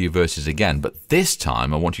first few verses again, but this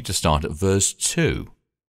time I want you to start at verse 2.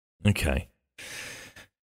 Okay.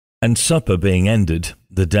 "And supper being ended,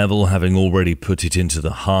 the devil having already put it into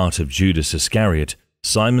the heart of Judas Iscariot,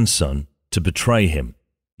 Simon's son, to betray him,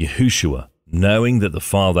 Yahushua, knowing that the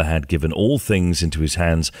Father had given all things into his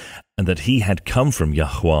hands, and that he had come from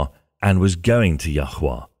Yahuwah and was going to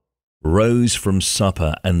Yahuwah, rose from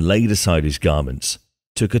supper and laid aside his garments,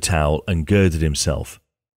 took a towel and girded himself.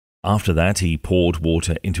 After that he poured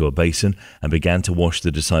water into a basin and began to wash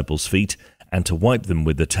the disciples' feet and to wipe them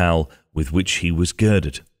with the towel with which he was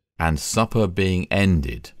girded." And supper being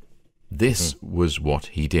ended. This was what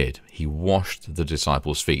he did. He washed the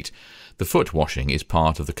disciples' feet. The foot washing is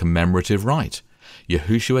part of the commemorative rite.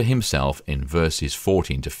 Yahushua himself in verses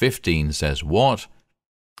 14 to 15 says what?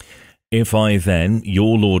 "If I then,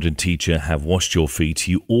 your Lord and teacher, have washed your feet,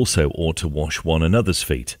 you also ought to wash one another's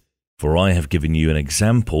feet. For I have given you an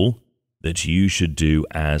example that you should do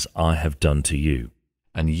as I have done to you."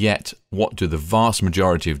 And yet, what do the vast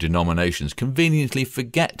majority of denominations conveniently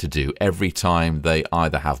forget to do every time they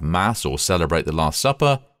either have Mass or celebrate the Last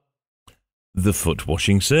Supper? The foot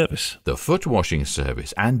washing service. The foot washing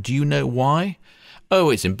service. And do you know why? Oh,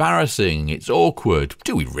 it's embarrassing, it's awkward.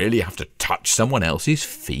 Do we really have to touch someone else's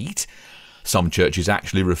feet? Some churches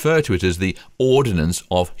actually refer to it as the ordinance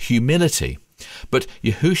of humility. But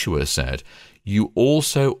Yahushua said, "You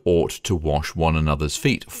also ought to wash one another's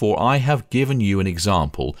feet, for I have given you an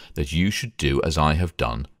example that you should do as I have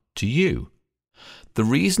done to you." The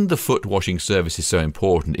reason the foot washing service is so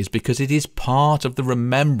important is because it is part of the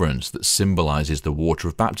remembrance that symbolizes the water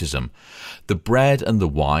of baptism. The bread and the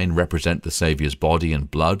wine represent the Saviour's body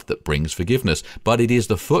and blood that brings forgiveness, but it is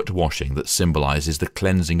the foot washing that symbolizes the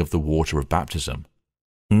cleansing of the water of baptism.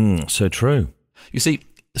 So true. You see,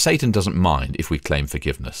 Satan doesn't mind if we claim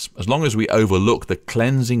forgiveness, as long as we overlook the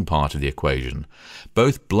cleansing part of the equation.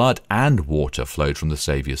 Both blood and water flowed from the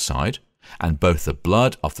Saviour's side, and both the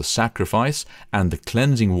blood of the sacrifice and the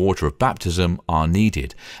cleansing water of baptism are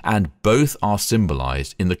needed, and both are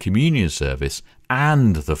symbolized in the communion service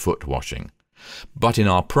and the foot washing. But in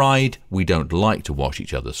our pride, we don't like to wash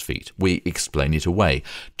each other's feet. We explain it away,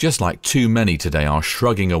 just like too many today are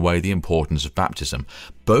shrugging away the importance of baptism.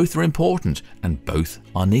 Both are important and both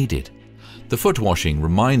are needed. The foot washing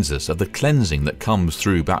reminds us of the cleansing that comes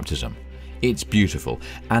through baptism. It's beautiful,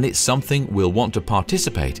 and it's something we'll want to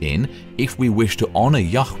participate in if we wish to honour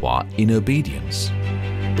Yahuwah in obedience.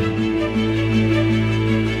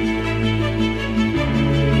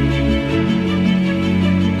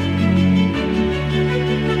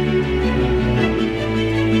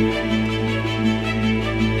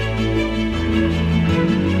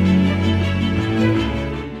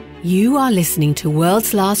 You are listening to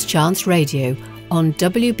World's Last Chance Radio on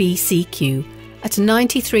WBCQ at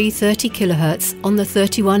 9330 kHz on the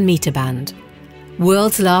 31 metre band.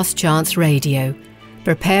 World's Last Chance Radio,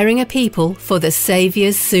 preparing a people for the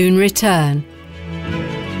Saviour's soon return.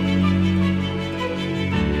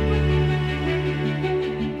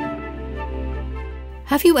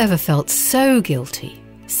 Have you ever felt so guilty,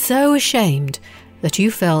 so ashamed, that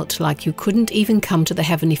you felt like you couldn't even come to the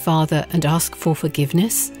Heavenly Father and ask for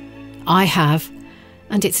forgiveness? I have,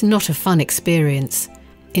 and it's not a fun experience.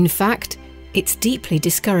 In fact, it's deeply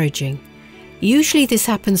discouraging. Usually this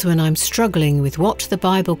happens when I'm struggling with what the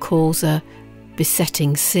Bible calls a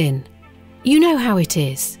besetting sin. You know how it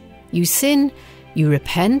is. You sin, you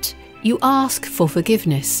repent, you ask for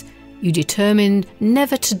forgiveness, you determine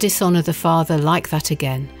never to dishonour the Father like that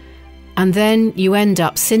again. And then you end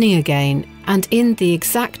up sinning again, and in the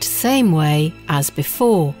exact same way as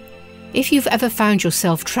before. If you've ever found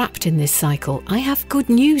yourself trapped in this cycle, I have good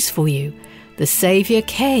news for you. The Saviour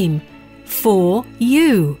came for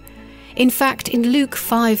you. In fact, in Luke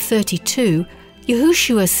 5:32,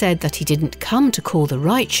 Yahushua said that he didn't come to call the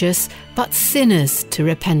righteous, but sinners to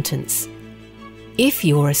repentance. If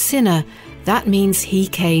you're a sinner, that means he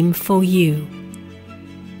came for you.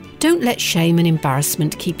 Don't let shame and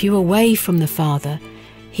embarrassment keep you away from the Father.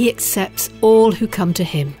 He accepts all who come to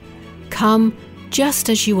him. Come just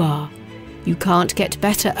as you are. You can't get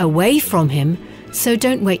better away from him, so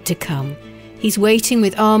don't wait to come. He's waiting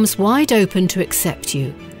with arms wide open to accept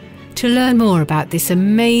you. To learn more about this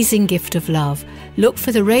amazing gift of love, look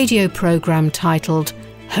for the radio program titled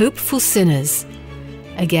Hope for Sinners.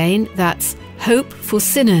 Again, that's Hope for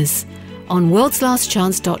Sinners on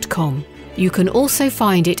worldslastchance.com. You can also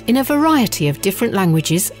find it in a variety of different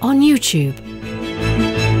languages on YouTube.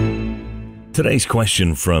 Today's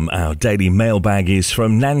question from our daily mailbag is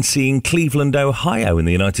from Nancy in Cleveland, Ohio in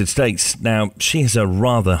the United States. Now, she has a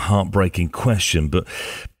rather heartbreaking question, but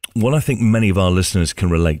one I think many of our listeners can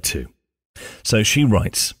relate to. So she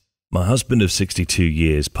writes, "My husband of 62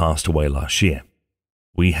 years passed away last year.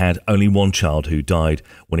 We had only one child who died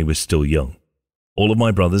when he was still young. All of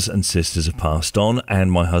my brothers and sisters have passed on,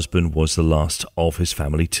 and my husband was the last of his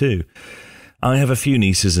family too. I have a few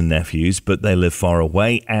nieces and nephews, but they live far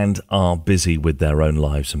away and are busy with their own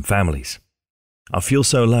lives and families. I feel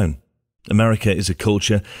so alone. America is a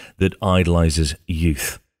culture that idolizes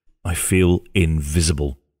youth. I feel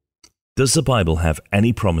invisible. Does the Bible have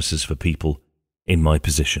any promises for people in my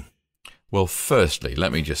position?" Well, firstly,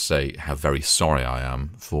 let me just say how very sorry I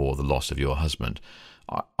am for the loss of your husband.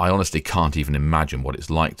 I honestly can't even imagine what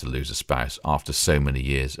it's like to lose a spouse after so many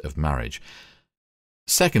years of marriage.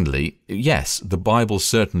 Secondly, yes, the Bible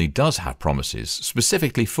certainly does have promises,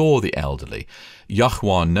 specifically for the elderly.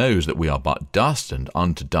 Yahuwah knows that we are but dust, and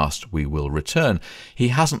unto dust we will return. He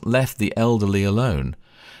hasn't left the elderly alone.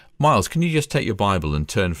 Miles, can you just take your Bible and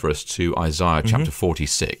turn for us to Isaiah chapter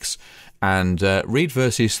 46 and read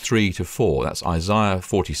verses 3 to 4. That's Isaiah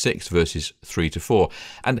 46, verses 3 to 4.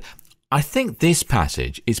 And I think this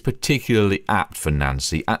passage is particularly apt for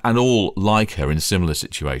Nancy and all like her in similar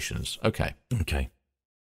situations. Okay.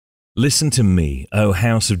 "Listen to me, O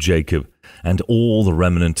house of Jacob, and all the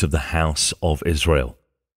remnant of the house of Israel,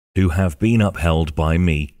 who have been upheld by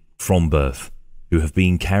me from birth, who have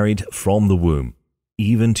been carried from the womb,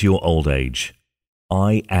 even to your old age.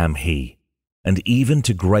 I am he, and even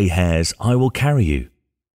to grey hairs I will carry you.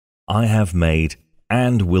 I have made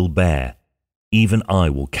and will bear, even I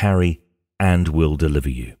will carry and will deliver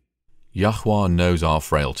you." Yahuwah knows our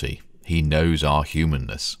frailty. He knows our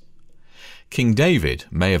humanness. King David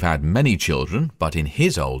may have had many children, but in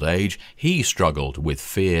his old age he struggled with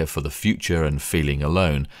fear for the future and feeling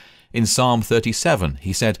alone. In Psalm 37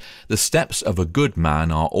 he said, "The steps of a good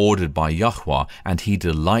man are ordered by Yahuwah, and he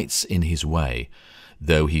delights in his way.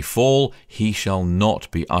 Though he fall, he shall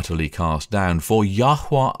not be utterly cast down, for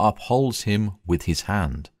Yahuwah upholds him with his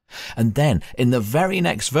hand." And then, in the very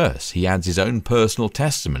next verse, he adds his own personal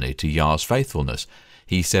testimony to Yah's faithfulness.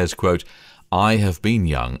 He says, quote, "I have been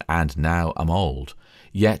young and now am old,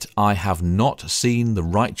 yet I have not seen the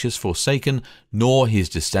righteous forsaken, nor his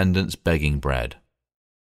descendants begging bread.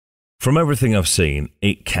 From everything I've seen,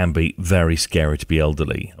 it can be very scary to be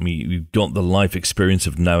elderly. I mean, you've got the life experience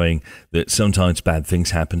of knowing that sometimes bad things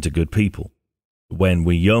happen to good people. When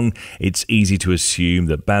we're young, it's easy to assume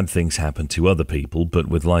that bad things happen to other people, but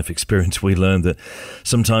with life experience, we learn that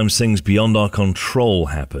sometimes things beyond our control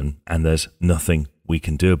happen, and there's nothing we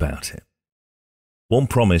can do about it. One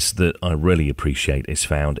promise that I really appreciate is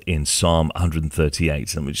found in Psalm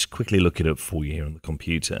 138. Let me just quickly look it up for you here on the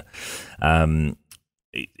computer.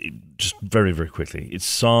 Just very, very quickly. It's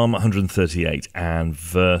Psalm 138 and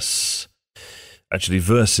verses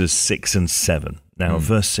 6 and 7. Now,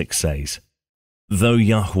 verse 6 says, "Though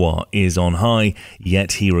Yahuwah is on high,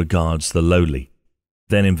 yet he regards the lowly."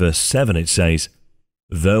 Then in verse 7 it says,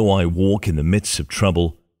 "Though I walk in the midst of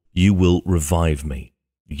trouble, you will revive me.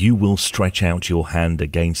 You will stretch out your hand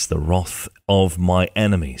against the wrath of my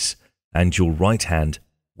enemies, and your right hand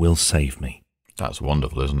will save me." That's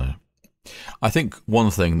wonderful, isn't it? I think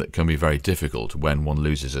one thing that can be very difficult when one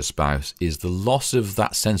loses a spouse is the loss of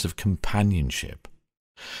that sense of companionship.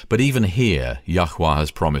 But even here, Yahuwah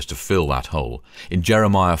has promised to fill that hole. In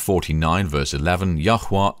Jeremiah 49, verse 11,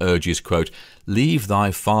 Yahuwah urges, quote, "Leave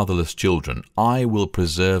thy fatherless children, I will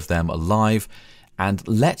preserve them alive, and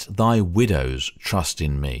let thy widows trust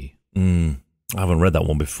in me." I haven't read that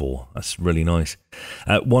one before. That's really nice.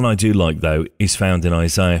 One I do like, though, is found in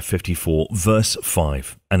Isaiah 54, verse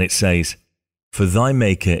 5, and it says, "For thy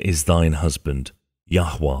Maker is thine husband,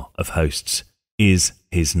 Yahuwah of hosts is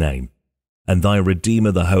his name, and thy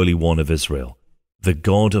Redeemer the Holy One of Israel. The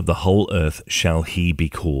God of the whole earth shall he be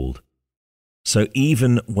called." So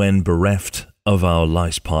even when bereft of our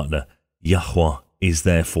life's partner, Yahuwah is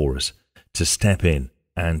there for us to step in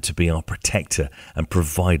and to be our protector and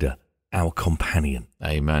provider, our companion.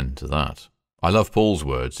 Amen to that. I love Paul's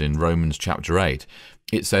words in Romans chapter 8.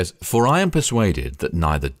 It says, "For I am persuaded that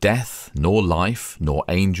neither death, nor life, nor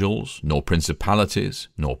angels, nor principalities,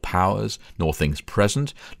 nor powers, nor things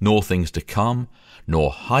present, nor things to come,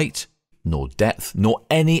 nor height, nor depth, nor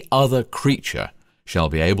any other creature shall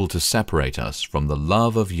be able to separate us from the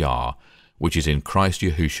love of Yah, which is in Christ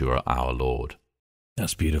Yahushua our Lord."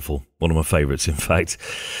 That's beautiful. One of my favourites, in fact.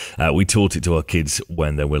 We taught it to our kids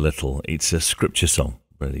when they were little. It's a scripture song.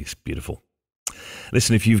 Really, it's beautiful.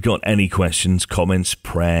 Listen, if you've got any questions, comments,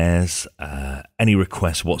 prayers, any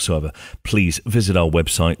requests whatsoever, please visit our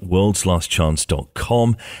website,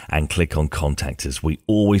 worldslastchance.com, and click on Contact Us. We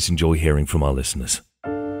always enjoy hearing from our listeners.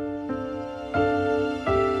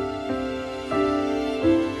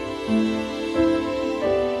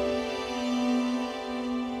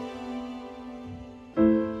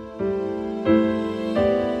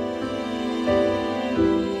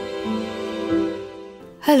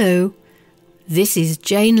 Hello, this is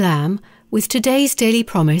Jane Lamb with today's daily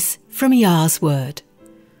promise from Yah's Word.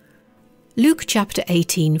 Luke chapter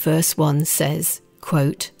 18 verse 1 says,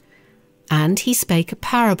 quote, "And he spake a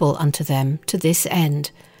parable unto them to this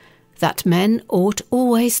end, that men ought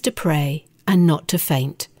always to pray and not to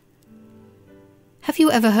faint." Have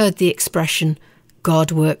you ever heard the expression,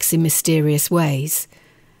 "God works in mysterious ways"?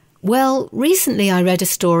 Well, recently I read a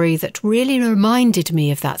story that really reminded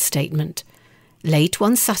me of that statement. Late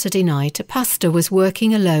one Saturday night, a pastor was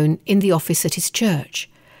working alone in the office at his church.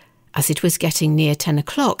 As it was getting near 10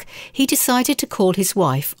 o'clock, he decided to call his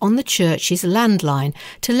wife on the church's landline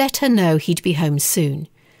to let her know he'd be home soon.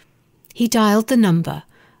 He dialed the number,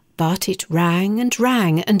 but it rang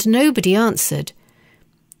and nobody answered.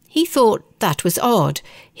 He thought that was odd.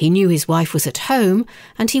 He knew his wife was at home,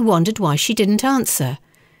 and he wondered why she didn't answer.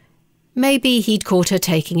 Maybe he'd caught her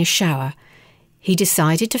taking a shower. He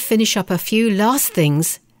decided to finish up a few last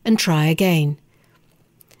things and try again.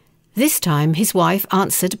 This time his wife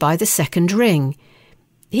answered by the second ring.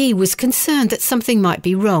 He was concerned that something might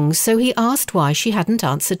be wrong, so he asked why she hadn't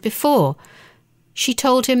answered before. She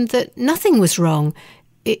told him that nothing was wrong,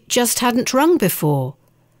 it just hadn't rung before.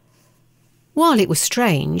 While it was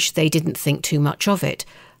strange, they didn't think too much of it.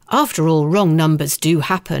 After all, wrong numbers do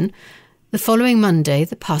happen. The following Monday,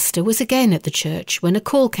 the pastor was again at the church when a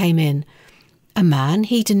call came in. A man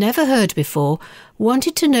he'd never heard before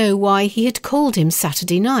wanted to know why he had called him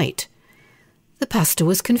Saturday night. The pastor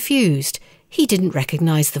was confused. He didn't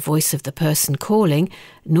recognise the voice of the person calling,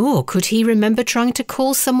 nor could he remember trying to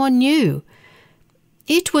call someone new.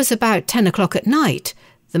 "It was about 10 o'clock at night,"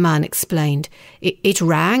 the man explained. It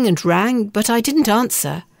rang and rang, but I didn't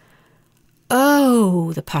answer."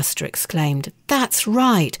 "Oh," the pastor exclaimed, "that's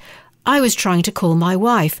right. I was trying to call my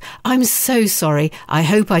wife. I'm so sorry. I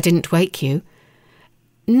hope I didn't wake you."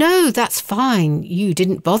 "No, that's fine. You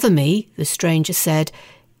didn't bother me," the stranger said.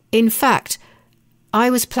 "In fact, I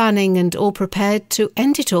was planning and all prepared to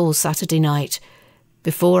end it all Saturday night.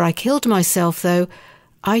 Before I killed myself, though,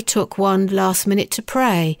 I took one last minute to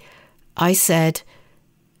pray. I said,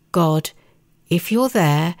 'God, if you're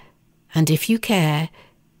there and if you care,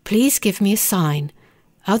 please give me a sign.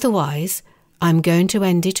 Otherwise, I'm going to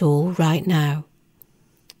end it all right now.'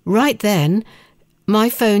 Right then, my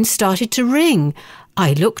phone started to ring.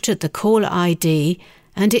 I looked at the caller ID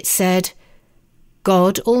and it said,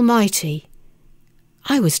 'God Almighty.'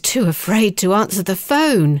 I was too afraid to answer the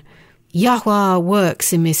phone. Yahuwah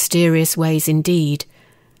works in mysterious ways indeed.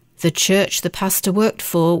 The church the pastor worked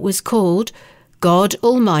for was called God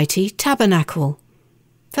Almighty Tabernacle.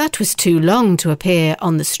 That was too long to appear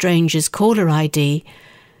on the stranger's caller ID,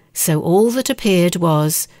 so all that appeared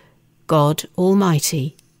was God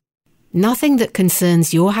Almighty. Nothing that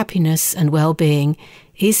concerns your happiness and well-being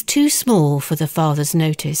is too small for the Father's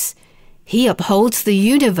notice. He upholds the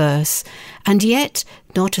universe, and yet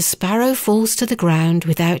not a sparrow falls to the ground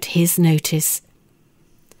without his notice.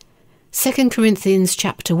 2 Corinthians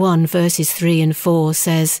chapter 1 verses 3 and 4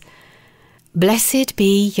 says, "Blessed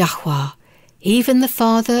be Yahuwah, even the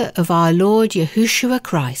Father of our Lord Yahushua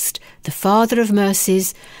Christ, the Father of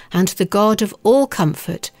mercies, and the God of all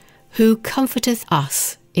comfort, who comforteth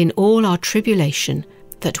us in all our tribulation,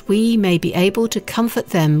 that we may be able to comfort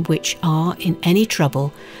them which are in any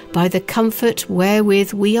trouble, by the comfort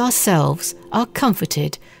wherewith we ourselves are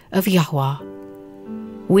comforted of Yahuwah."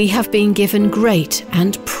 We have been given great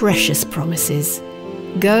and precious promises.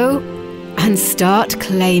 Go and start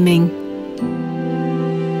claiming.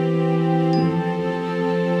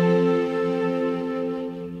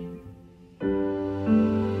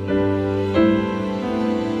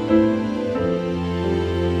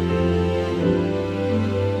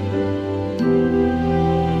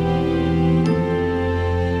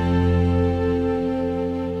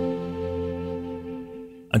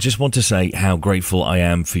 I just want to say how grateful I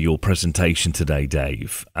am for your presentation today,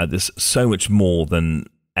 Dave. There's so much more than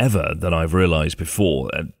ever that I've realised before.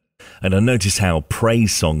 And I notice how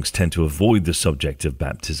praise songs tend to avoid the subject of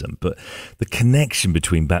baptism, but the connection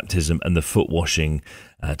between baptism and the foot washing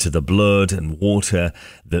to the blood and water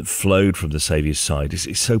that flowed from the Saviour's side is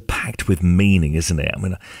so packed with meaning, isn't it? I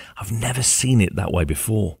mean, I've never seen it that way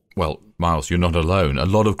before. Well, Miles, you're not alone. A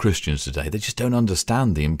lot of Christians today, they just don't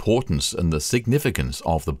understand the importance and the significance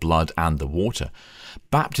of the blood and the water.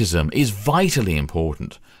 Baptism is vitally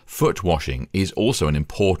important. Foot washing is also an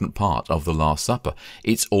important part of the Last Supper.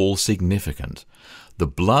 It's all significant. The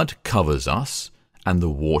blood covers us and the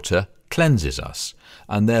water cleanses us,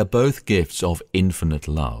 and they're both gifts of infinite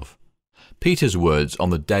love. Peter's words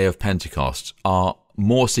on the day of Pentecost are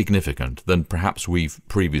more significant than perhaps we've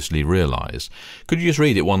previously realised. Could you just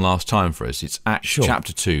read it one last time for us? It's Acts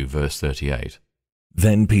chapter 2, verse 38.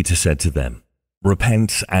 Then Peter said to them,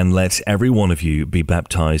 "Repent and let every one of you be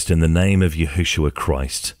baptized in the name of Yahushua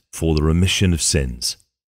Christ for the remission of sins,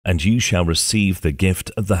 and you shall receive the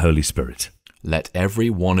gift of the Holy Spirit." Let every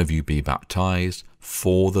one of you be baptized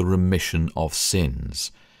for the remission of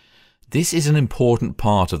sins. This is an important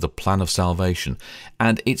part of the plan of salvation,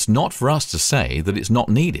 and it's not for us to say that it's not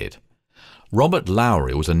needed. Robert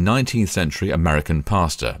Lowry was a 19th century American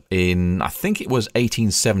pastor. In, I think it was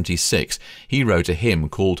 1876, he wrote a hymn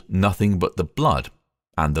called "Nothing But the Blood,"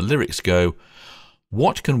 and the lyrics go,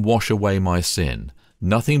 "What can wash away my sin?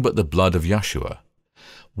 Nothing but the blood of Yahushua.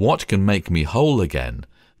 What can make me whole again?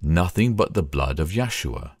 Nothing but the blood of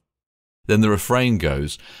Yahushua." Then the refrain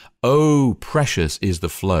goes, "Oh, precious is the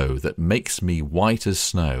flow that makes me white as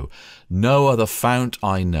snow. No other fount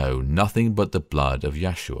I know, nothing but the blood of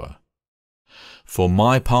Yahushua. For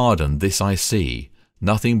my pardon this I see,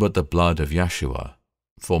 nothing but the blood of Yahushua.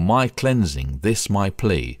 For my cleansing this my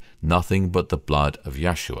plea, nothing but the blood of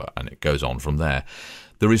Yahushua." And it goes on from there.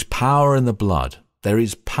 There is power in the blood, there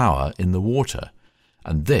is power in the water,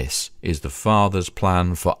 and this is the Father's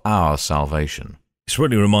plan for our salvation. This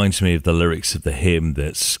really reminds me of the lyrics of the hymn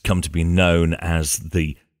that's come to be known as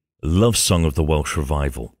the love song of the Welsh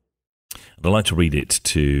revival. And I'd like to read it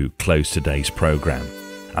to close today's programme.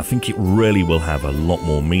 I think it really will have a lot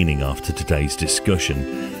more meaning after today's discussion.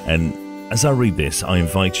 And as I read this, I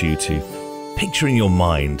invite you to picture in your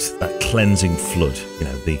mind that cleansing flood,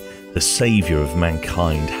 the Saviour of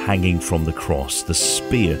mankind hanging from the cross, the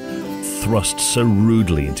spear thrust so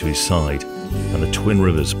rudely into his side, and the twin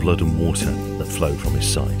rivers, blood and water, that flowed from his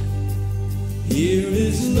side. Here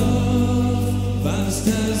is love, vast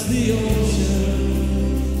as the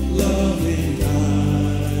ocean, loving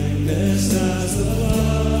kindness as the flood.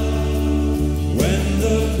 When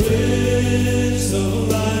the innocence of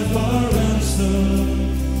life, our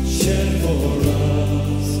ransom, shed for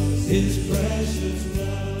us his precious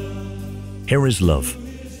blood. Here is love,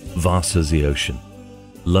 vast as the ocean,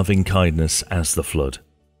 loving kindness as the flood,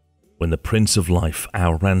 when the Prince of Life,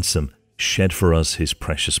 our ransom, shed for us his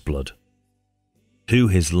precious blood. Who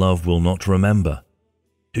his love will not remember?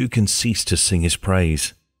 Who can cease to sing his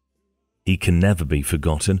praise? He can never be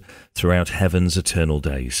forgotten throughout heaven's eternal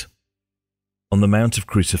days. On the Mount of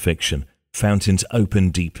Crucifixion, fountains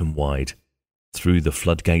opened deep and wide. Through the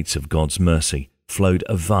floodgates of God's mercy flowed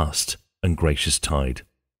a vast and gracious tide.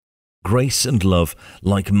 Grace and love,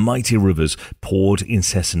 like mighty rivers, poured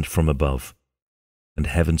incessant from above. And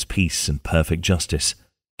heaven's peace and perfect justice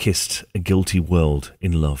kissed a guilty world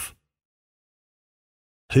in love.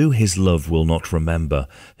 Who his love will not remember?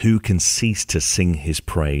 Who can cease to sing his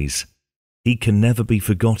praise? He can never be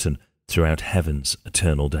forgotten throughout heaven's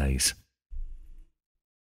eternal days.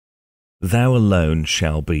 Thou alone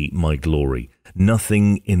shall be my glory.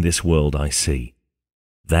 Nothing in this world I see.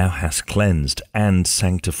 Thou hast cleansed and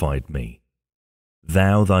sanctified me.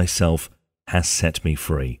 Thou thyself hast set me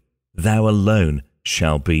free. Thou alone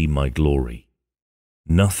shall be my glory.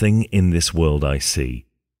 Nothing in this world I see.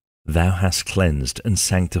 Thou hast cleansed and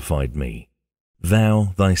sanctified me.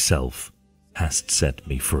 Thou thyself hast set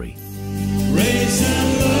me free. Grace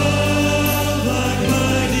and love like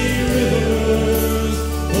mighty rivers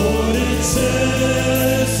poured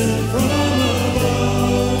incessant from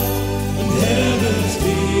above, and heaven's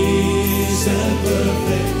peace and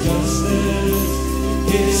perfect justice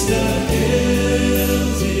kissed a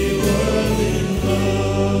guilty world in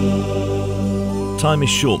love. Time is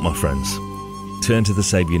short, my friends. Turn to the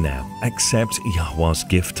Saviour now. Accept Yahuwah's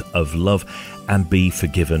gift of love and be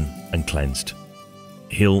forgiven and cleansed.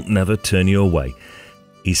 He'll never turn you away.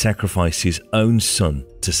 He sacrificed his own Son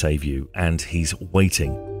to save you, and he's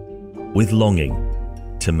waiting with longing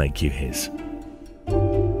to make you his.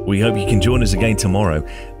 We hope you can join us again tomorrow,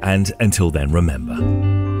 and until then, remember,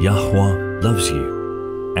 Yahuwah loves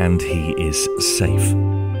you, and he is safe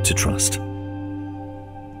to trust.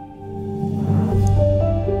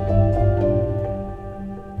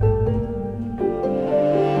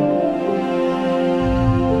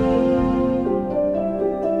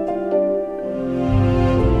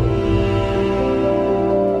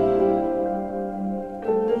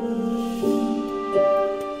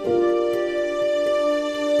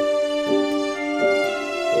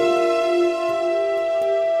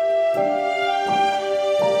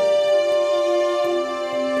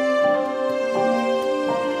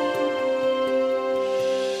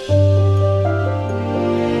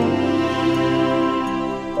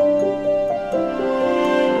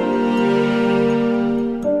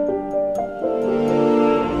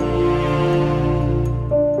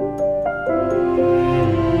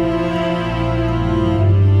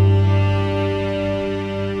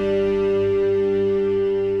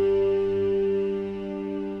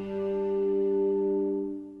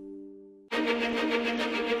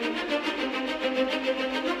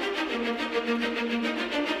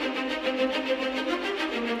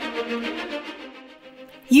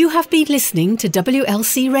 You have been listening to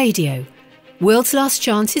WLC Radio. World's Last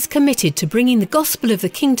Chance is committed to bringing the gospel of the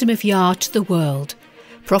Kingdom of Yah to the world.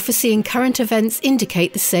 Prophecy and current events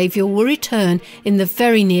indicate the Saviour will return in the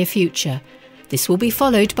very near future. This will be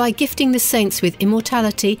followed by gifting the saints with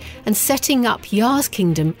immortality and setting up Yah's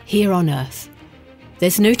kingdom here on earth.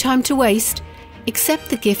 There's no time to waste. Accept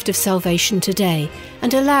the gift of salvation today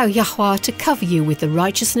and allow Yahuwah to cover you with the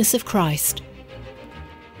righteousness of Christ.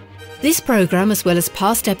 This programme, as well as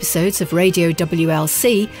past episodes of Radio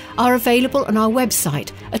WLC, are available on our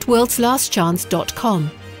website at worldslastchance.com.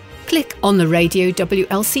 Click on the Radio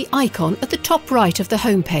WLC icon at the top right of the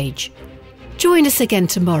homepage. Join us again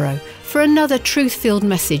tomorrow for another truth-filled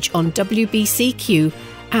message on WBCQ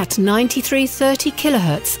at 9330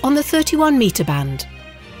 kHz on the 31 metre band.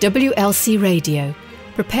 WLC Radio,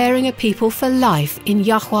 preparing a people for life in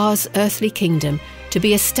Yahuwah's earthly kingdom, to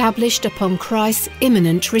be established upon Christ's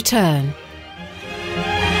imminent return.